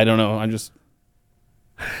 I don't know. I'm just...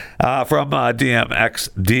 From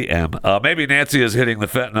DMXDM, maybe Nancy is hitting the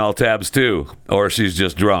fentanyl tabs too, or she's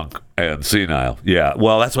just drunk and senile. Yeah,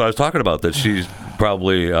 well, that's what I was talking about. That she's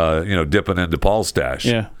probably dipping into Paul's stash.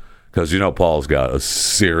 Yeah, because Paul's got a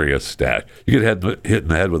serious stash. You get hit in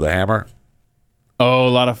the head with a hammer. Oh, a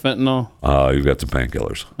lot of fentanyl. You've got some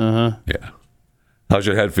painkillers. Yeah. How's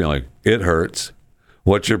your head feeling? It hurts.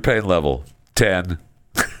 What's your pain level? 10.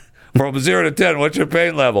 From 0 to 10, what's your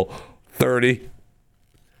pain level? 30.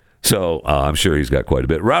 So I'm sure he's got quite a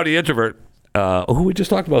bit. Rowdy Introvert, who we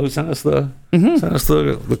just talked about, who sent us the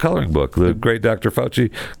coloring book, the great Dr.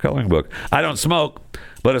 Fauci coloring book. I don't smoke,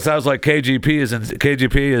 but it sounds like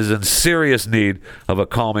KGP is in serious need of a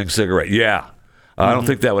calming cigarette. Yeah, I don't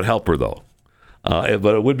think that would help her though. But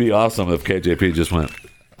it would be awesome if KJP just went.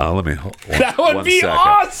 That would be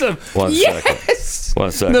awesome. Yes.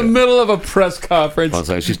 1 second. In the middle of a press conference. 1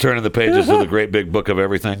 second. She's turning the pages of the great big book of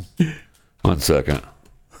everything. 1 second.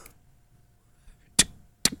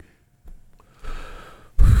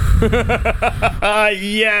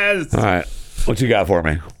 Yes. All right. What you got for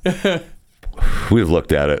me? We've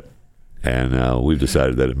looked at it, and we've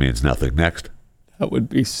decided that it means nothing. Next. That would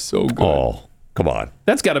be so good. Oh, come on.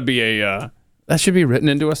 That's got to be that should be written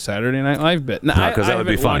into a Saturday Night Live bit. No, because that would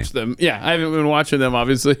be funny. Them. Yeah, I haven't been watching them,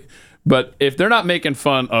 obviously. But if they're not making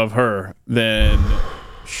fun of her, then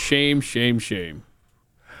shame, shame, shame.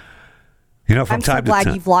 From I'm so time glad to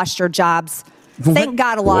time. you've lost your jobs. Thank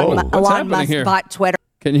God Elon Musk bought Twitter.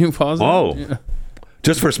 Can you pause it? Whoa. Yeah.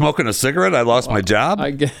 Just for smoking a cigarette, I lost my job?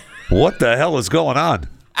 What the hell is going on?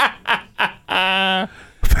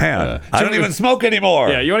 Man, I don't even smoke anymore.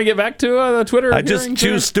 Yeah, you want to get back to the Twitter? I just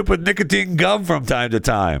chew stupid nicotine gum from time to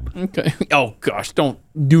time. Okay. Oh, gosh.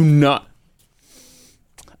 Do not.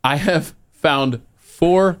 I have found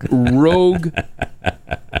 4 rogue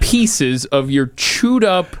pieces of your chewed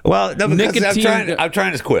up nicotine. I'm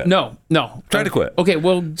trying to quit. No. I'm trying to quit. Okay,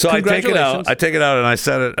 well, so I take it out. And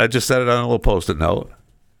I just set it on a little Post-it note.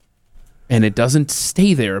 And it doesn't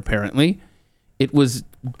stay there, apparently. It was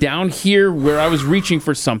down here where I was reaching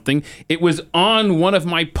for something. It was on one of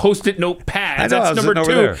my Post-it note pads. That's number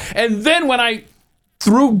 2. And then when I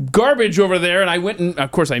threw garbage over there, and I went and,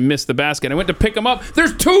 of course, I missed the basket. I went to pick them up.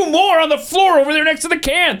 There's 2 more on the floor over there next to the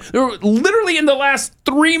can. There were literally in the last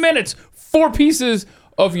 3 minutes, 4 pieces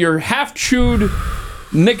of your half-chewed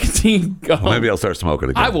nicotine gum. Well, maybe I'll start smoking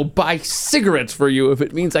again. I will buy cigarettes for you if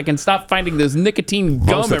it means I can stop finding this nicotine gum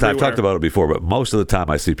most of the time, everywhere. I've talked about it before, but most of the time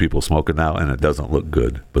I see people smoking now, and it doesn't look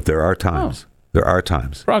good. But there are times. There are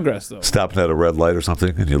times. Progress, though. Stopping at a red light or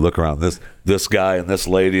something, and you look around this guy and this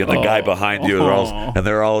lady and the guy behind you,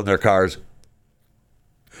 they're all in their cars.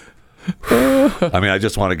 I mean, I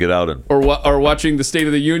just want to get out and or watching the State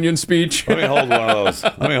of the Union speech. Let me hold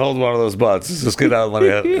one of those butts. Just get out and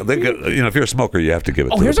let me. If you're a smoker, you have to give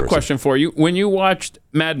it. Here's a question for you: when you watched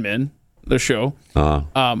Mad Men, the show,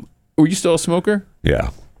 were you still a smoker?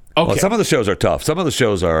 Yeah. Okay. Well, some of the shows are tough. Some of the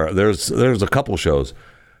shows are there's a couple shows.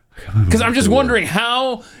 Because I'm just wondering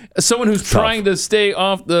how someone who's trying to stay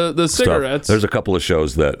off the cigarettes. There's a couple of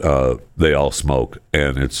shows that they all smoke,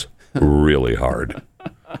 and it's really hard.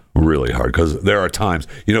 Really hard, because there are times,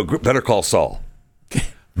 Better Call Saul.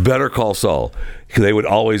 Better Call Saul. They would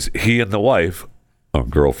always, he and the wife or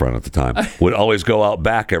girlfriend at the time, would always go out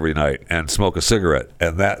back every night and smoke a cigarette.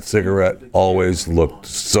 And that cigarette always looked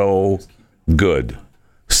so good.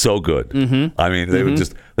 So good. Mm-hmm. I mean,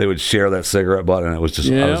 they would share that cigarette butt, and it was just,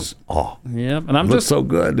 Yep. And I'm it just so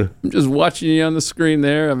good. I'm just watching you on the screen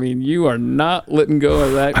there. I mean, you are not letting go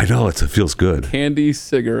of that. I know, it feels good. Candy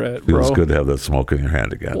cigarette, bro. Feels good to have that smoke in your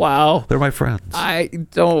hand again. Wow. They're my friends. I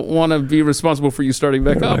don't want to be responsible for you starting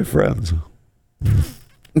back They're up. my friends.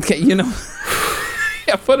 Okay,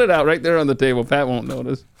 yeah, put it out right there on the table. Pat won't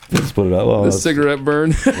notice. Let's put it out. Well, the cigarette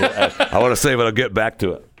burn. I want to say, but I'll get back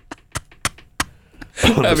to it.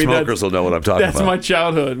 The smokers will know what I'm talking about. That's my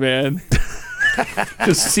childhood, man.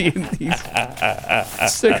 Just seeing these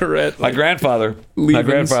cigarettes. My grandfather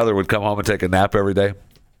would come home and take a nap every day,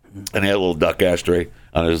 and he had a little duck ashtray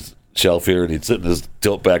on his shelf here, and he'd sit in his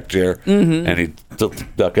tilt-back chair, and he'd tilt the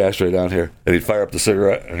duck ashtray down here, and he'd fire up the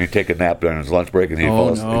cigarette, and he'd take a nap during his lunch break, and he'd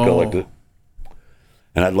fall asleep, he'd go like this.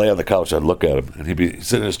 And I'd lay on the couch, I'd look at him, and he'd be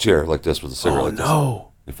sitting in his chair like this with a cigarette like this.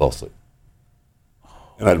 He'd fall asleep.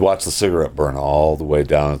 And I'd watch the cigarette burn all the way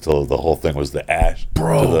down until the whole thing was the ash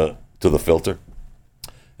to the filter.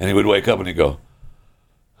 And he would wake up and he'd go,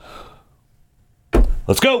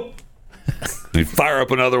 "Let's go." And he'd fire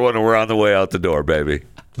up another one, and we're on the way out the door, baby.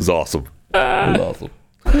 It was awesome. It was awesome.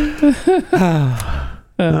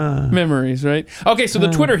 Memories, right? Okay, so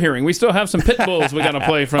the Twitter hearing. We still have some pit bulls we got to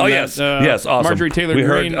play from yes, awesome. Marjorie Taylor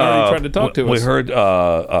Greene already tried to talk to us. We heard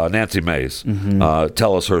Nancy Mace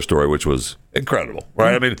tell us her story, which was incredible,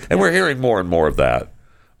 right? I mean, and we're hearing more and more of that.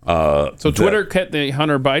 So Twitter kept the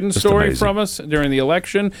Hunter Biden story from us during the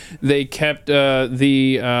election. They kept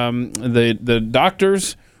the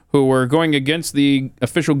doctors who were going against the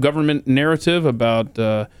official government narrative about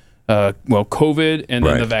COVID and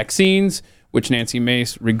then the vaccines, which Nancy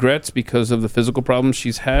Mace regrets because of the physical problems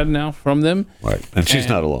she's had now from them. Right. And she's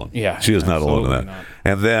not alone. Yeah. She is not alone in that. Not.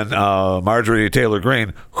 And then Marjorie Taylor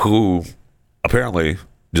Greene, who apparently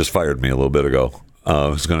just fired me a little bit ago,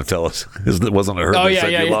 was going to tell us. It wasn't her that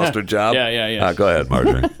said you lost her job? Yeah. Go ahead,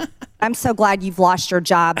 Marjorie. I'm so glad you've lost your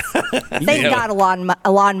job. Thank God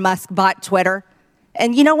Elon Musk bought Twitter.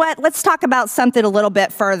 And you know what? Let's talk about something a little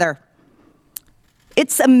bit further.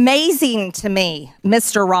 It's amazing to me,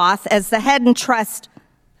 Mr. Roth, as the head and trust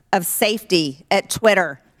of safety at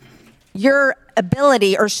Twitter, your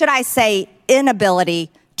ability, or should I say inability,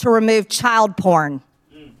 to remove child porn.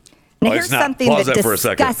 Now, here's something that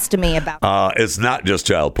disgusts me about it's not just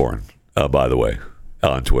child porn, by the way,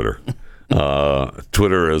 on Twitter.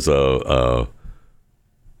 Twitter is we'll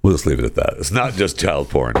just leave it at that. It's not just child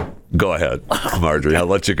porn. Go ahead, Marjorie. I'll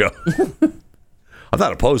let you go. I'm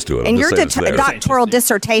not opposed to it. In your doctoral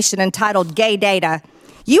dissertation entitled Gay Data,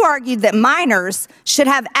 you argued that minors should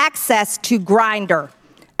have access to Grindr,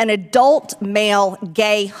 an adult male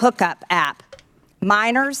gay hookup app.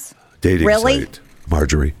 Minors? Dating really? Site.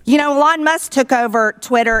 Marjorie. You know, Elon Musk took over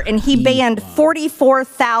Twitter and he banned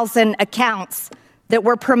 44,000 accounts that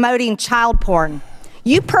were promoting child porn.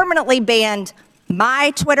 You permanently banned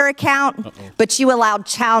my Twitter account, but you allowed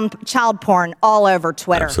child porn all over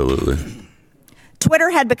Twitter. Absolutely.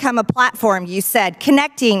 Twitter had become a platform, you said,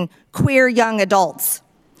 connecting queer young adults.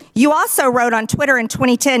 You also wrote on Twitter in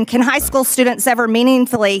 2010, can high school students ever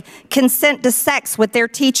meaningfully consent to sex with their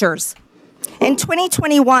teachers? In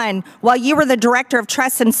 2021, while you were the director of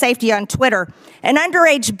trust and safety on Twitter, an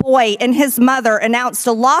underage boy and his mother announced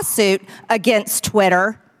a lawsuit against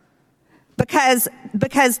Twitter because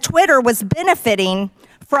Twitter was benefiting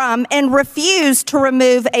from and refused to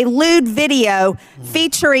remove a lewd video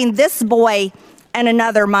featuring this boy and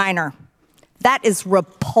another minor. That is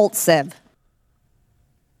repulsive.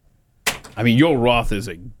 I mean, Yoel Roth is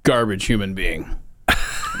a garbage human being.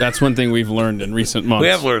 That's one thing we've learned in recent months. We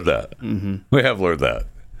have learned that. We have learned that.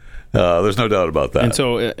 There's no doubt about that. And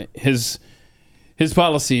so his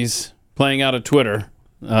policies playing out of Twitter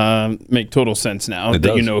make total sense now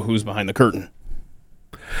that you know who's behind the curtain.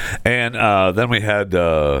 And then we had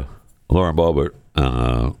Lauren Boebert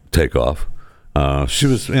take off. She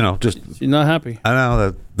was, she's not happy. I know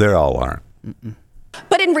that they all aren't.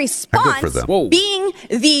 But in response, being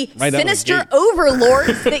the Right sinister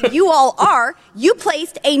overlords that you all are, you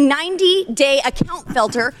placed a 90-day account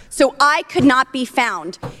filter so I could not be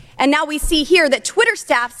found. And now we see here that Twitter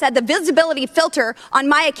staff said the visibility filter on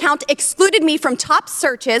my account excluded me from top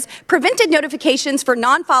searches, prevented notifications for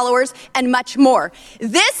non-followers, and much more.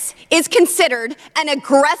 This is considered an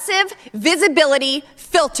aggressive visibility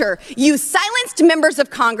filter. You silenced members of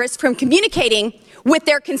Congress from communicating with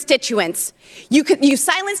their constituents. You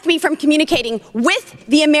silenced me from communicating with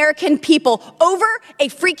the American people over a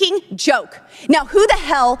freaking joke. Now, who the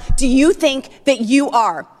hell do you think that you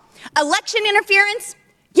are? Election interference?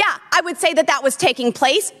 Yeah, I would say that was taking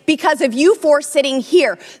place because of you four sitting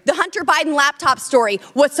here. The Hunter Biden laptop story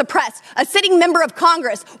was suppressed. A sitting member of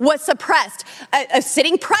Congress was suppressed. A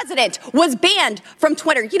sitting president was banned from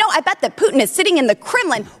Twitter. You know, I bet that Putin is sitting in the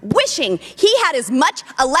Kremlin wishing he had as much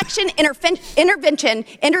election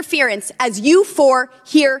interference as you four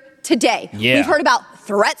here today. Yeah. We've heard about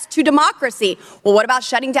threats to democracy. Well, what about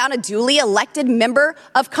shutting down a duly elected member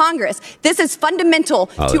of Congress? This is fundamental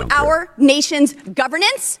to our nation's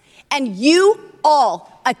governance, and you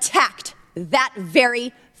all attacked that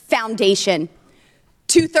very foundation.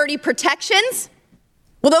 230 protections?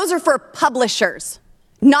 Well, those are for publishers,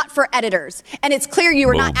 not for editors. And it's clear you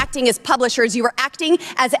are not acting as publishers, you are acting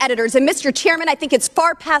as editors. And Mr. Chairman, I think it's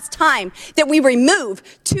far past time that we remove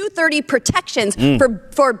 230 protections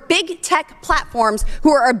for big tech platforms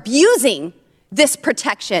who are abusing this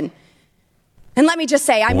protection. And let me just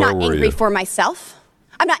say, I'm not angry for myself.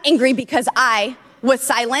 I'm not angry because I was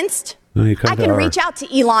silenced. I can reach out to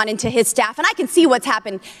Elon and to his staff, and I can see what's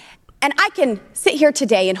happened. And I can sit here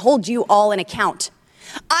today and hold you all in account.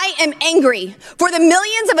 I am angry for the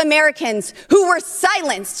millions of Americans who were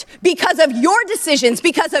silenced because of your decisions,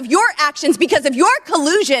 because of your actions, because of your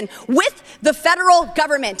collusion with the federal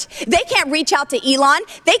government. They can't reach out to Elon.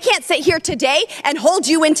 They can't sit here today and hold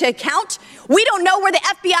you into account. We don't know where the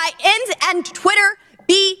FBI ends and Twitter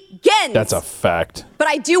begins. That's a fact. But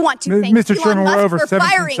I do want to thank Mr. Elon Chairman, we're Musk over for 17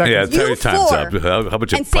 firing seconds. Yeah, tell you your time's up. four How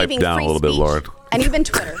about you and pipe saving down a free little bit, speech. Lauren? And even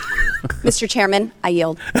Twitter. Mr. Chairman, I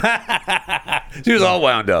yield. She was all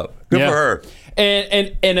wound up. Good for her.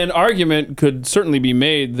 And an argument could certainly be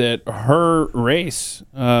made that her race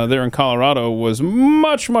there in Colorado was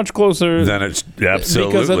much, much closer Then it's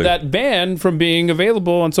absolutely because of that ban from being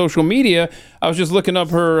available on social media. I was just looking up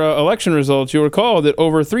her election results. You'll recall that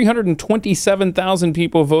over 327,000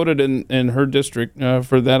 people voted in her district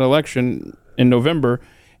for that election in November,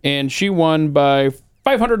 and she won by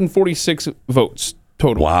 546 votes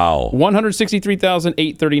total. Wow.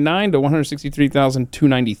 163,839 to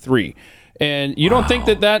 163,293. And you don't think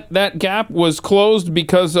that gap was closed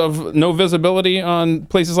because of no visibility on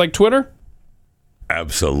places like Twitter?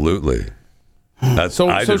 Absolutely.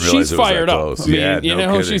 So she's fired up. I mean, you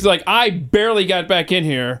know, she's like, I barely got back in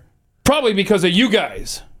here, probably because of you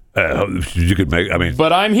guys. You could make, I mean.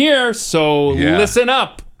 But I'm here, so listen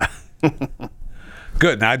up.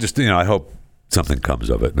 Good. Now, I hope something comes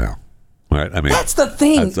of it now. Right? I mean, that's the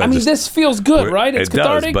thing. This feels good, right? It's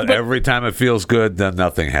cathartic. Does, but every time it feels good, then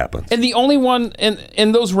nothing happens. And the only one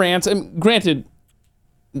in those rants, and granted,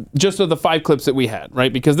 just of the 5 clips that we had,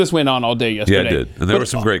 right? Because this went on all day yesterday. Yeah, it did. And there were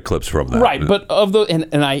some great clips from that. Right, but of the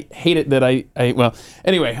and I hate it that well,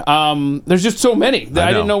 anyway, there's just so many that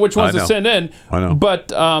I didn't know which ones to send in. I know. But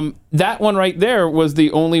that one right there was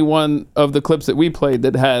the only one of the clips that we played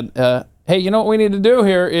that had, hey, you know what we need to do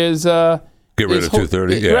here is get rid of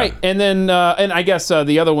 230, yeah. Right, and then and I guess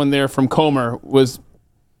the other one there from Comer was,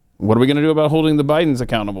 what are we going to do about holding the Bidens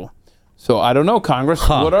accountable? So I don't know, Congress.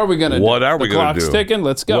 What are we going to do? What are we going to do? The clock's ticking.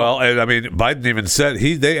 Let's go. Well, and I mean, Biden even said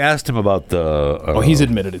they asked him about the. He's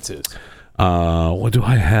admitted it's his. What do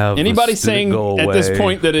I have? Anybody saying at this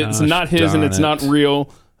point that it's not his and it's not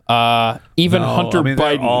real? Even Hunter Biden.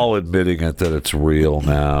 They're all admitting it that it's real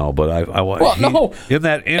now, but in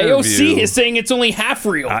that interview, AOC is saying it's only half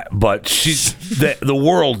real. But the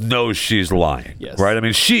world knows she's lying, right? I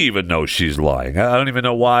mean, she even knows she's lying. I don't even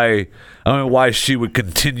know why. I don't know why she would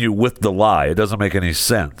continue with the lie. It doesn't make any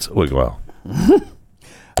sense. Well,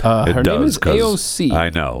 her name is AOC.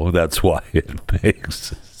 I know. That's why it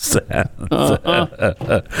makes sense.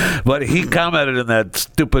 But he commented in that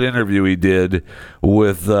stupid interview he did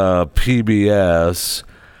with PBS.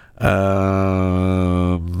 Hunter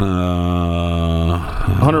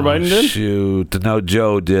Biden did? Shoot, no,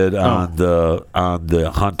 Joe did on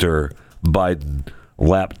the Hunter Biden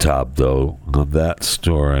laptop though. On that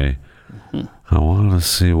story, I want to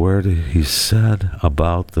see where he said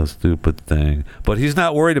about the stupid thing, but he's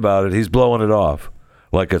not worried about it. He's blowing it off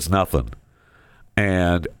like it's nothing,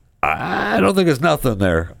 and I don't think it's nothing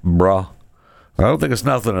there, bruh. I don't think it's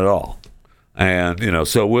nothing at all. And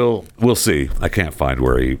so we'll see. I can't find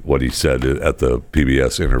what he said at the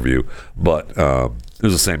PBS interview, but it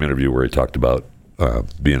was the same interview where he talked about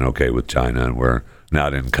being okay with China and we're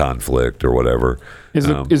not in conflict or whatever.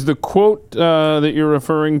 Is the quote that you're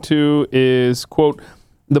referring to is, quote,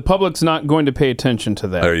 the public's not going to pay attention to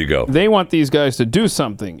that. There you go. They want these guys to do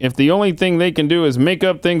something. If the only thing they can do is make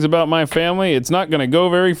up things about my family, it's not going to go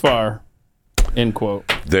very far, end quote.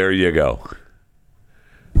 There you go.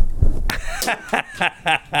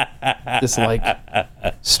 Dislike.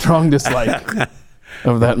 Strong dislike.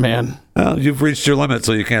 of that man. Well, you've reached your limit,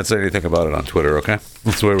 so you can't say anything about it on Twitter, okay?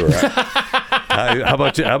 That's where we're at. How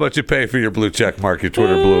about you pay for your blue check mark, your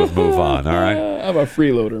Twitter blue, and move on, all right? I'm a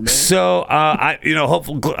freeloader, man. So,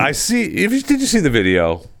 hopefully, I see. Did you see the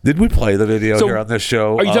video? Did we play the video here on this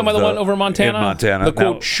show? Are you talking about the one over Montana? In Montana. The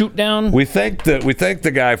quote shoot down? We thank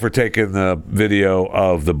the guy for taking the video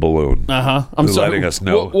of the balloon. I'm sorry. Letting us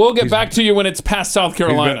know. We'll get back to you when it's past South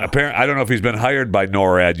Carolina. I don't know if he's been hired by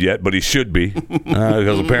NORAD yet, but he should be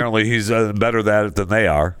because apparently he's better at it than they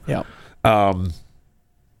are. Yeah.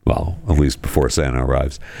 Well, at least before Santa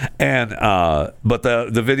arrives. And but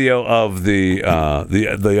the video of the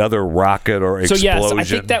other rocket or explosion. So yes, I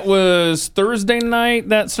think that was Thursday night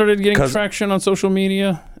that started getting traction on social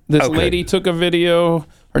media. This lady took a video.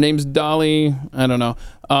 Her name's Dolly. I don't know.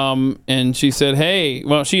 And she said, "Hey,"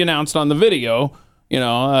 well, she announced on the video,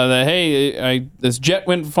 that hey, this jet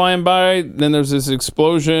went flying by. Then there's this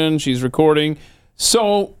explosion. She's recording.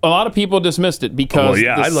 So a lot of people dismissed it because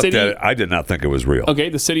I looked at it. I did not think it was real. Okay,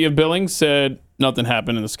 the city of Billings said nothing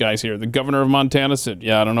happened in the skies here. The governor of Montana said,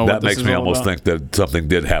 "Yeah, I don't know what this is all about." That makes me almost think that something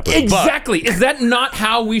did happen. Exactly. Is that not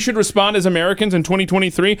how we should respond as Americans in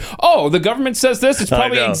 2023? Oh, the government says this. It's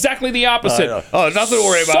probably exactly the opposite. Oh, nothing to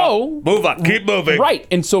worry about. So move on. Keep moving. Right.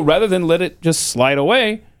 And so rather than let it just slide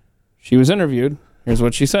away, she was interviewed. Here's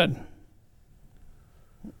what she said.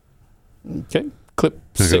 Okay. Clip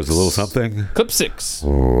 6. It goes a little something. Clip 6.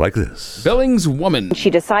 Like this. Billings woman.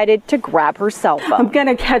 She decided to grab her cell phone. I'm going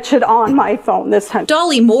to catch it on my phone this time.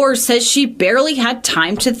 Dolly Moore says she barely had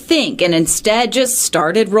time to think and instead just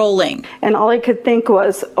started rolling. And all I could think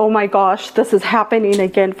was, oh my gosh, this is happening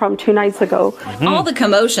again from 2 nights ago. Mm-hmm. All the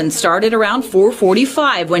commotion started around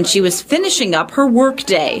 4:45 when she was finishing up her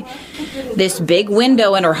workday. This big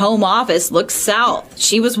window in her home office looks south.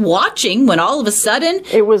 She was watching when all of a sudden...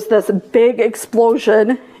 It was this big explosion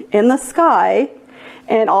in the sky,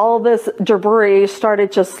 and all this debris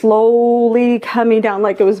started just slowly coming down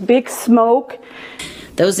like it was big smoke.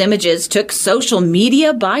 Those images took social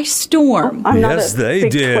media by storm. I'm not a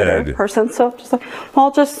big Twitter person, so just like,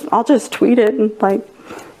 I'll just tweet it and like,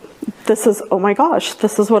 this is, oh my gosh,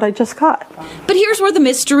 this is what I just got. But here's where the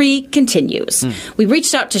mystery continues. We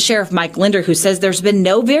reached out to Sheriff Mike Linder, who says there's been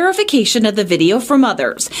no verification of the video from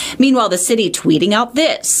others. Meanwhile, the city tweeting out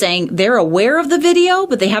this, saying they're aware of the video,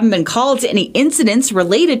 but they haven't been called to any incidents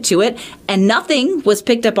related to it, and nothing was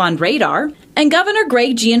picked up on radar. And Governor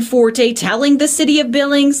Greg Gianforte telling the city of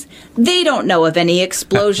Billings they don't know of any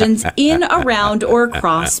explosions in, around, or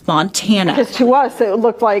across Montana. Because to us, it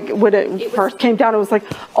looked like when it first came down, it was like,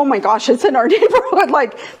 oh my gosh, it's in our neighborhood.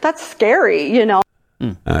 Like, that's scary,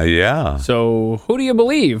 Yeah. So who do you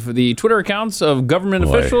believe? The Twitter accounts of government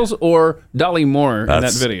officials or Dolly Moore in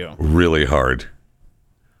that video? Really hard.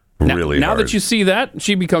 Now that you see that,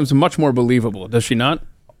 she becomes much more believable, does she not?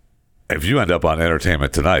 If you end up on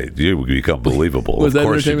Entertainment Tonight, you become believable. Was of that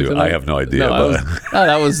course you do. Tonight? I have no idea.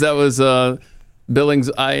 That was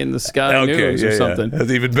Billings Eye in the Sky News or something. Yeah.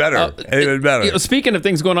 That's even better. Even better. Speaking of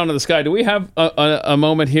things going on in the sky, do we have a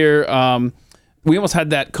moment here? We almost had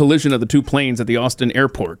that collision of the two planes at the Austin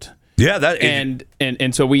airport. Yeah,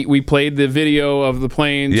 and so we played the video of the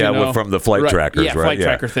planes. Yeah, from the flight trackers, right? Flight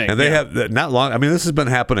tracker thing. And they have not long. I mean, this has been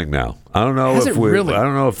happening now. I don't know really? I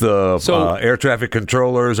don't know if the air traffic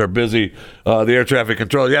controllers are busy. The air traffic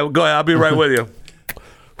controller. Yeah, go ahead. I'll be right with you.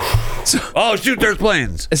 Oh shoot! There's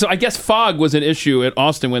planes. So I guess fog was an issue at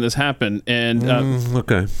Austin when this happened, and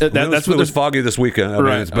okay, that's what it was foggy this weekend. I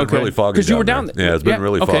mean, it's been really foggy because you were down there. Yeah, it's been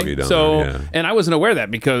really foggy down there. Yeah. And I wasn't aware of that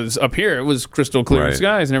because up here it was crystal clear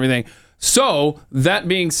skies and everything. So that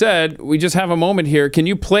being said, we just have a moment here. Can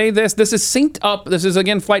you play this? This is synced up. This is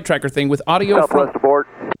again flight tracker thing with audio Southwest abort.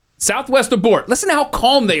 Southwest abort. Listen to how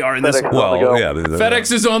calm they are in this.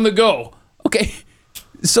 FedEx is on the go. Okay.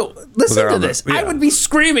 So listen to this. I would be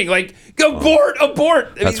screaming like,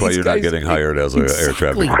 abort. That's why you're not getting hired as an air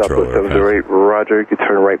traffic controller. 708, Roger. You can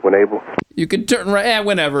turn right when able. You can turn right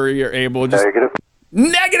whenever you're able. Just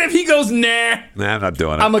negative. He goes, nah. Nah, I'm not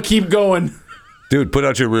doing it. I'm going to keep going. Dude, put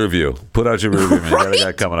out your rear view. Put out your rear view, man. You got a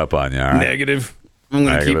guy coming up on you, all right? Negative. I'm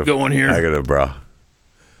going to keep going here. Negative, bro.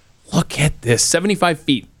 Look at this. 75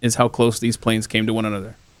 feet is how close these planes came to one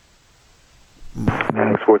another.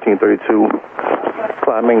 1432.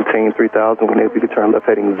 Climb maintain 3000 when able to turn left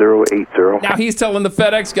heading 080. Now he's telling the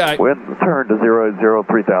FedEx guy. With turn to 030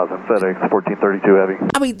 3000. FedEx 1432 heavy.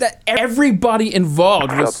 I mean, everybody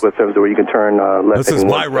involved was... Southwest 70 you can turn left This is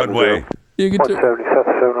my runway. You can turn...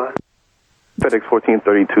 177. FedEx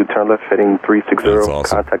 1432, turn left heading 360.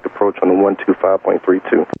 Awesome. Contact approach on the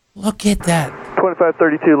 125.32. Look at that.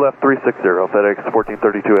 2532 left 360. FedEx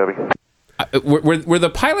 1432 heavy. Were the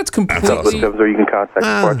pilots completely you can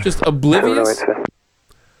contact just oblivious?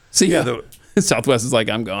 See, Southwest is like,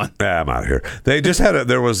 I'm gone. Yeah, I'm out of here. They just had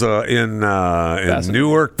there was in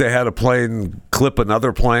Newark, they had a plane clip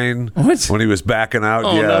another plane when he was backing out.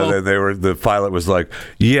 Oh, no. The pilot was like,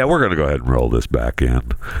 "Yeah, we're going to go ahead and roll this back in."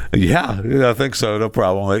 Yeah, I think so. No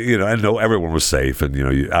problem. I know everyone was safe,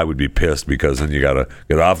 and I would be pissed because then you got to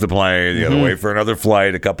get off the plane, you got to wait for another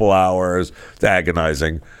flight, a couple hours. It's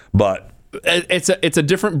agonizing, but it's a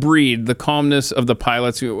different breed. The calmness of the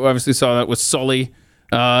pilots. You obviously saw that with Sully.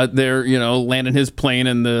 There, landing his plane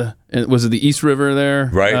in was it the East River there?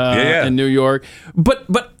 Right. In New York. But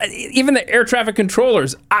even the air traffic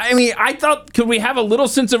controllers, I thought, could we have a little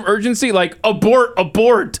sense of urgency? Like,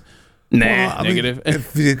 abort. Nah, negative.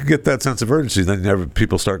 If you get that sense of urgency, then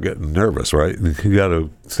people start getting nervous, right? You got to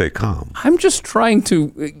stay calm. I'm just trying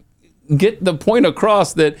to get the point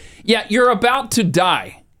across that, you're about to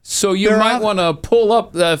die. So you might want to pull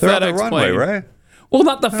up the FedEx runway, plane. Right? Well,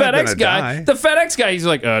 not the FedEx Die. guy. The FedEx guy, he's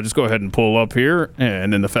like, just go ahead and pull up here.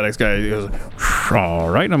 And then the FedEx guy goes, all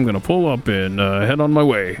right, I'm going to pull up and head on my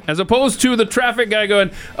way. As opposed to the traffic guy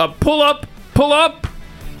going, pull up.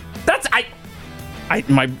 That's,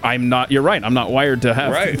 I'm not, you're right. I'm not wired to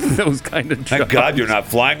have those kind of jobs. Thank God you're not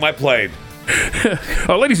flying my plane.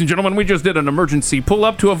 Ladies and gentlemen, we just did an emergency pull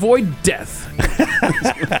up to avoid death.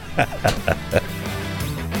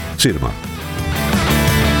 See you tomorrow.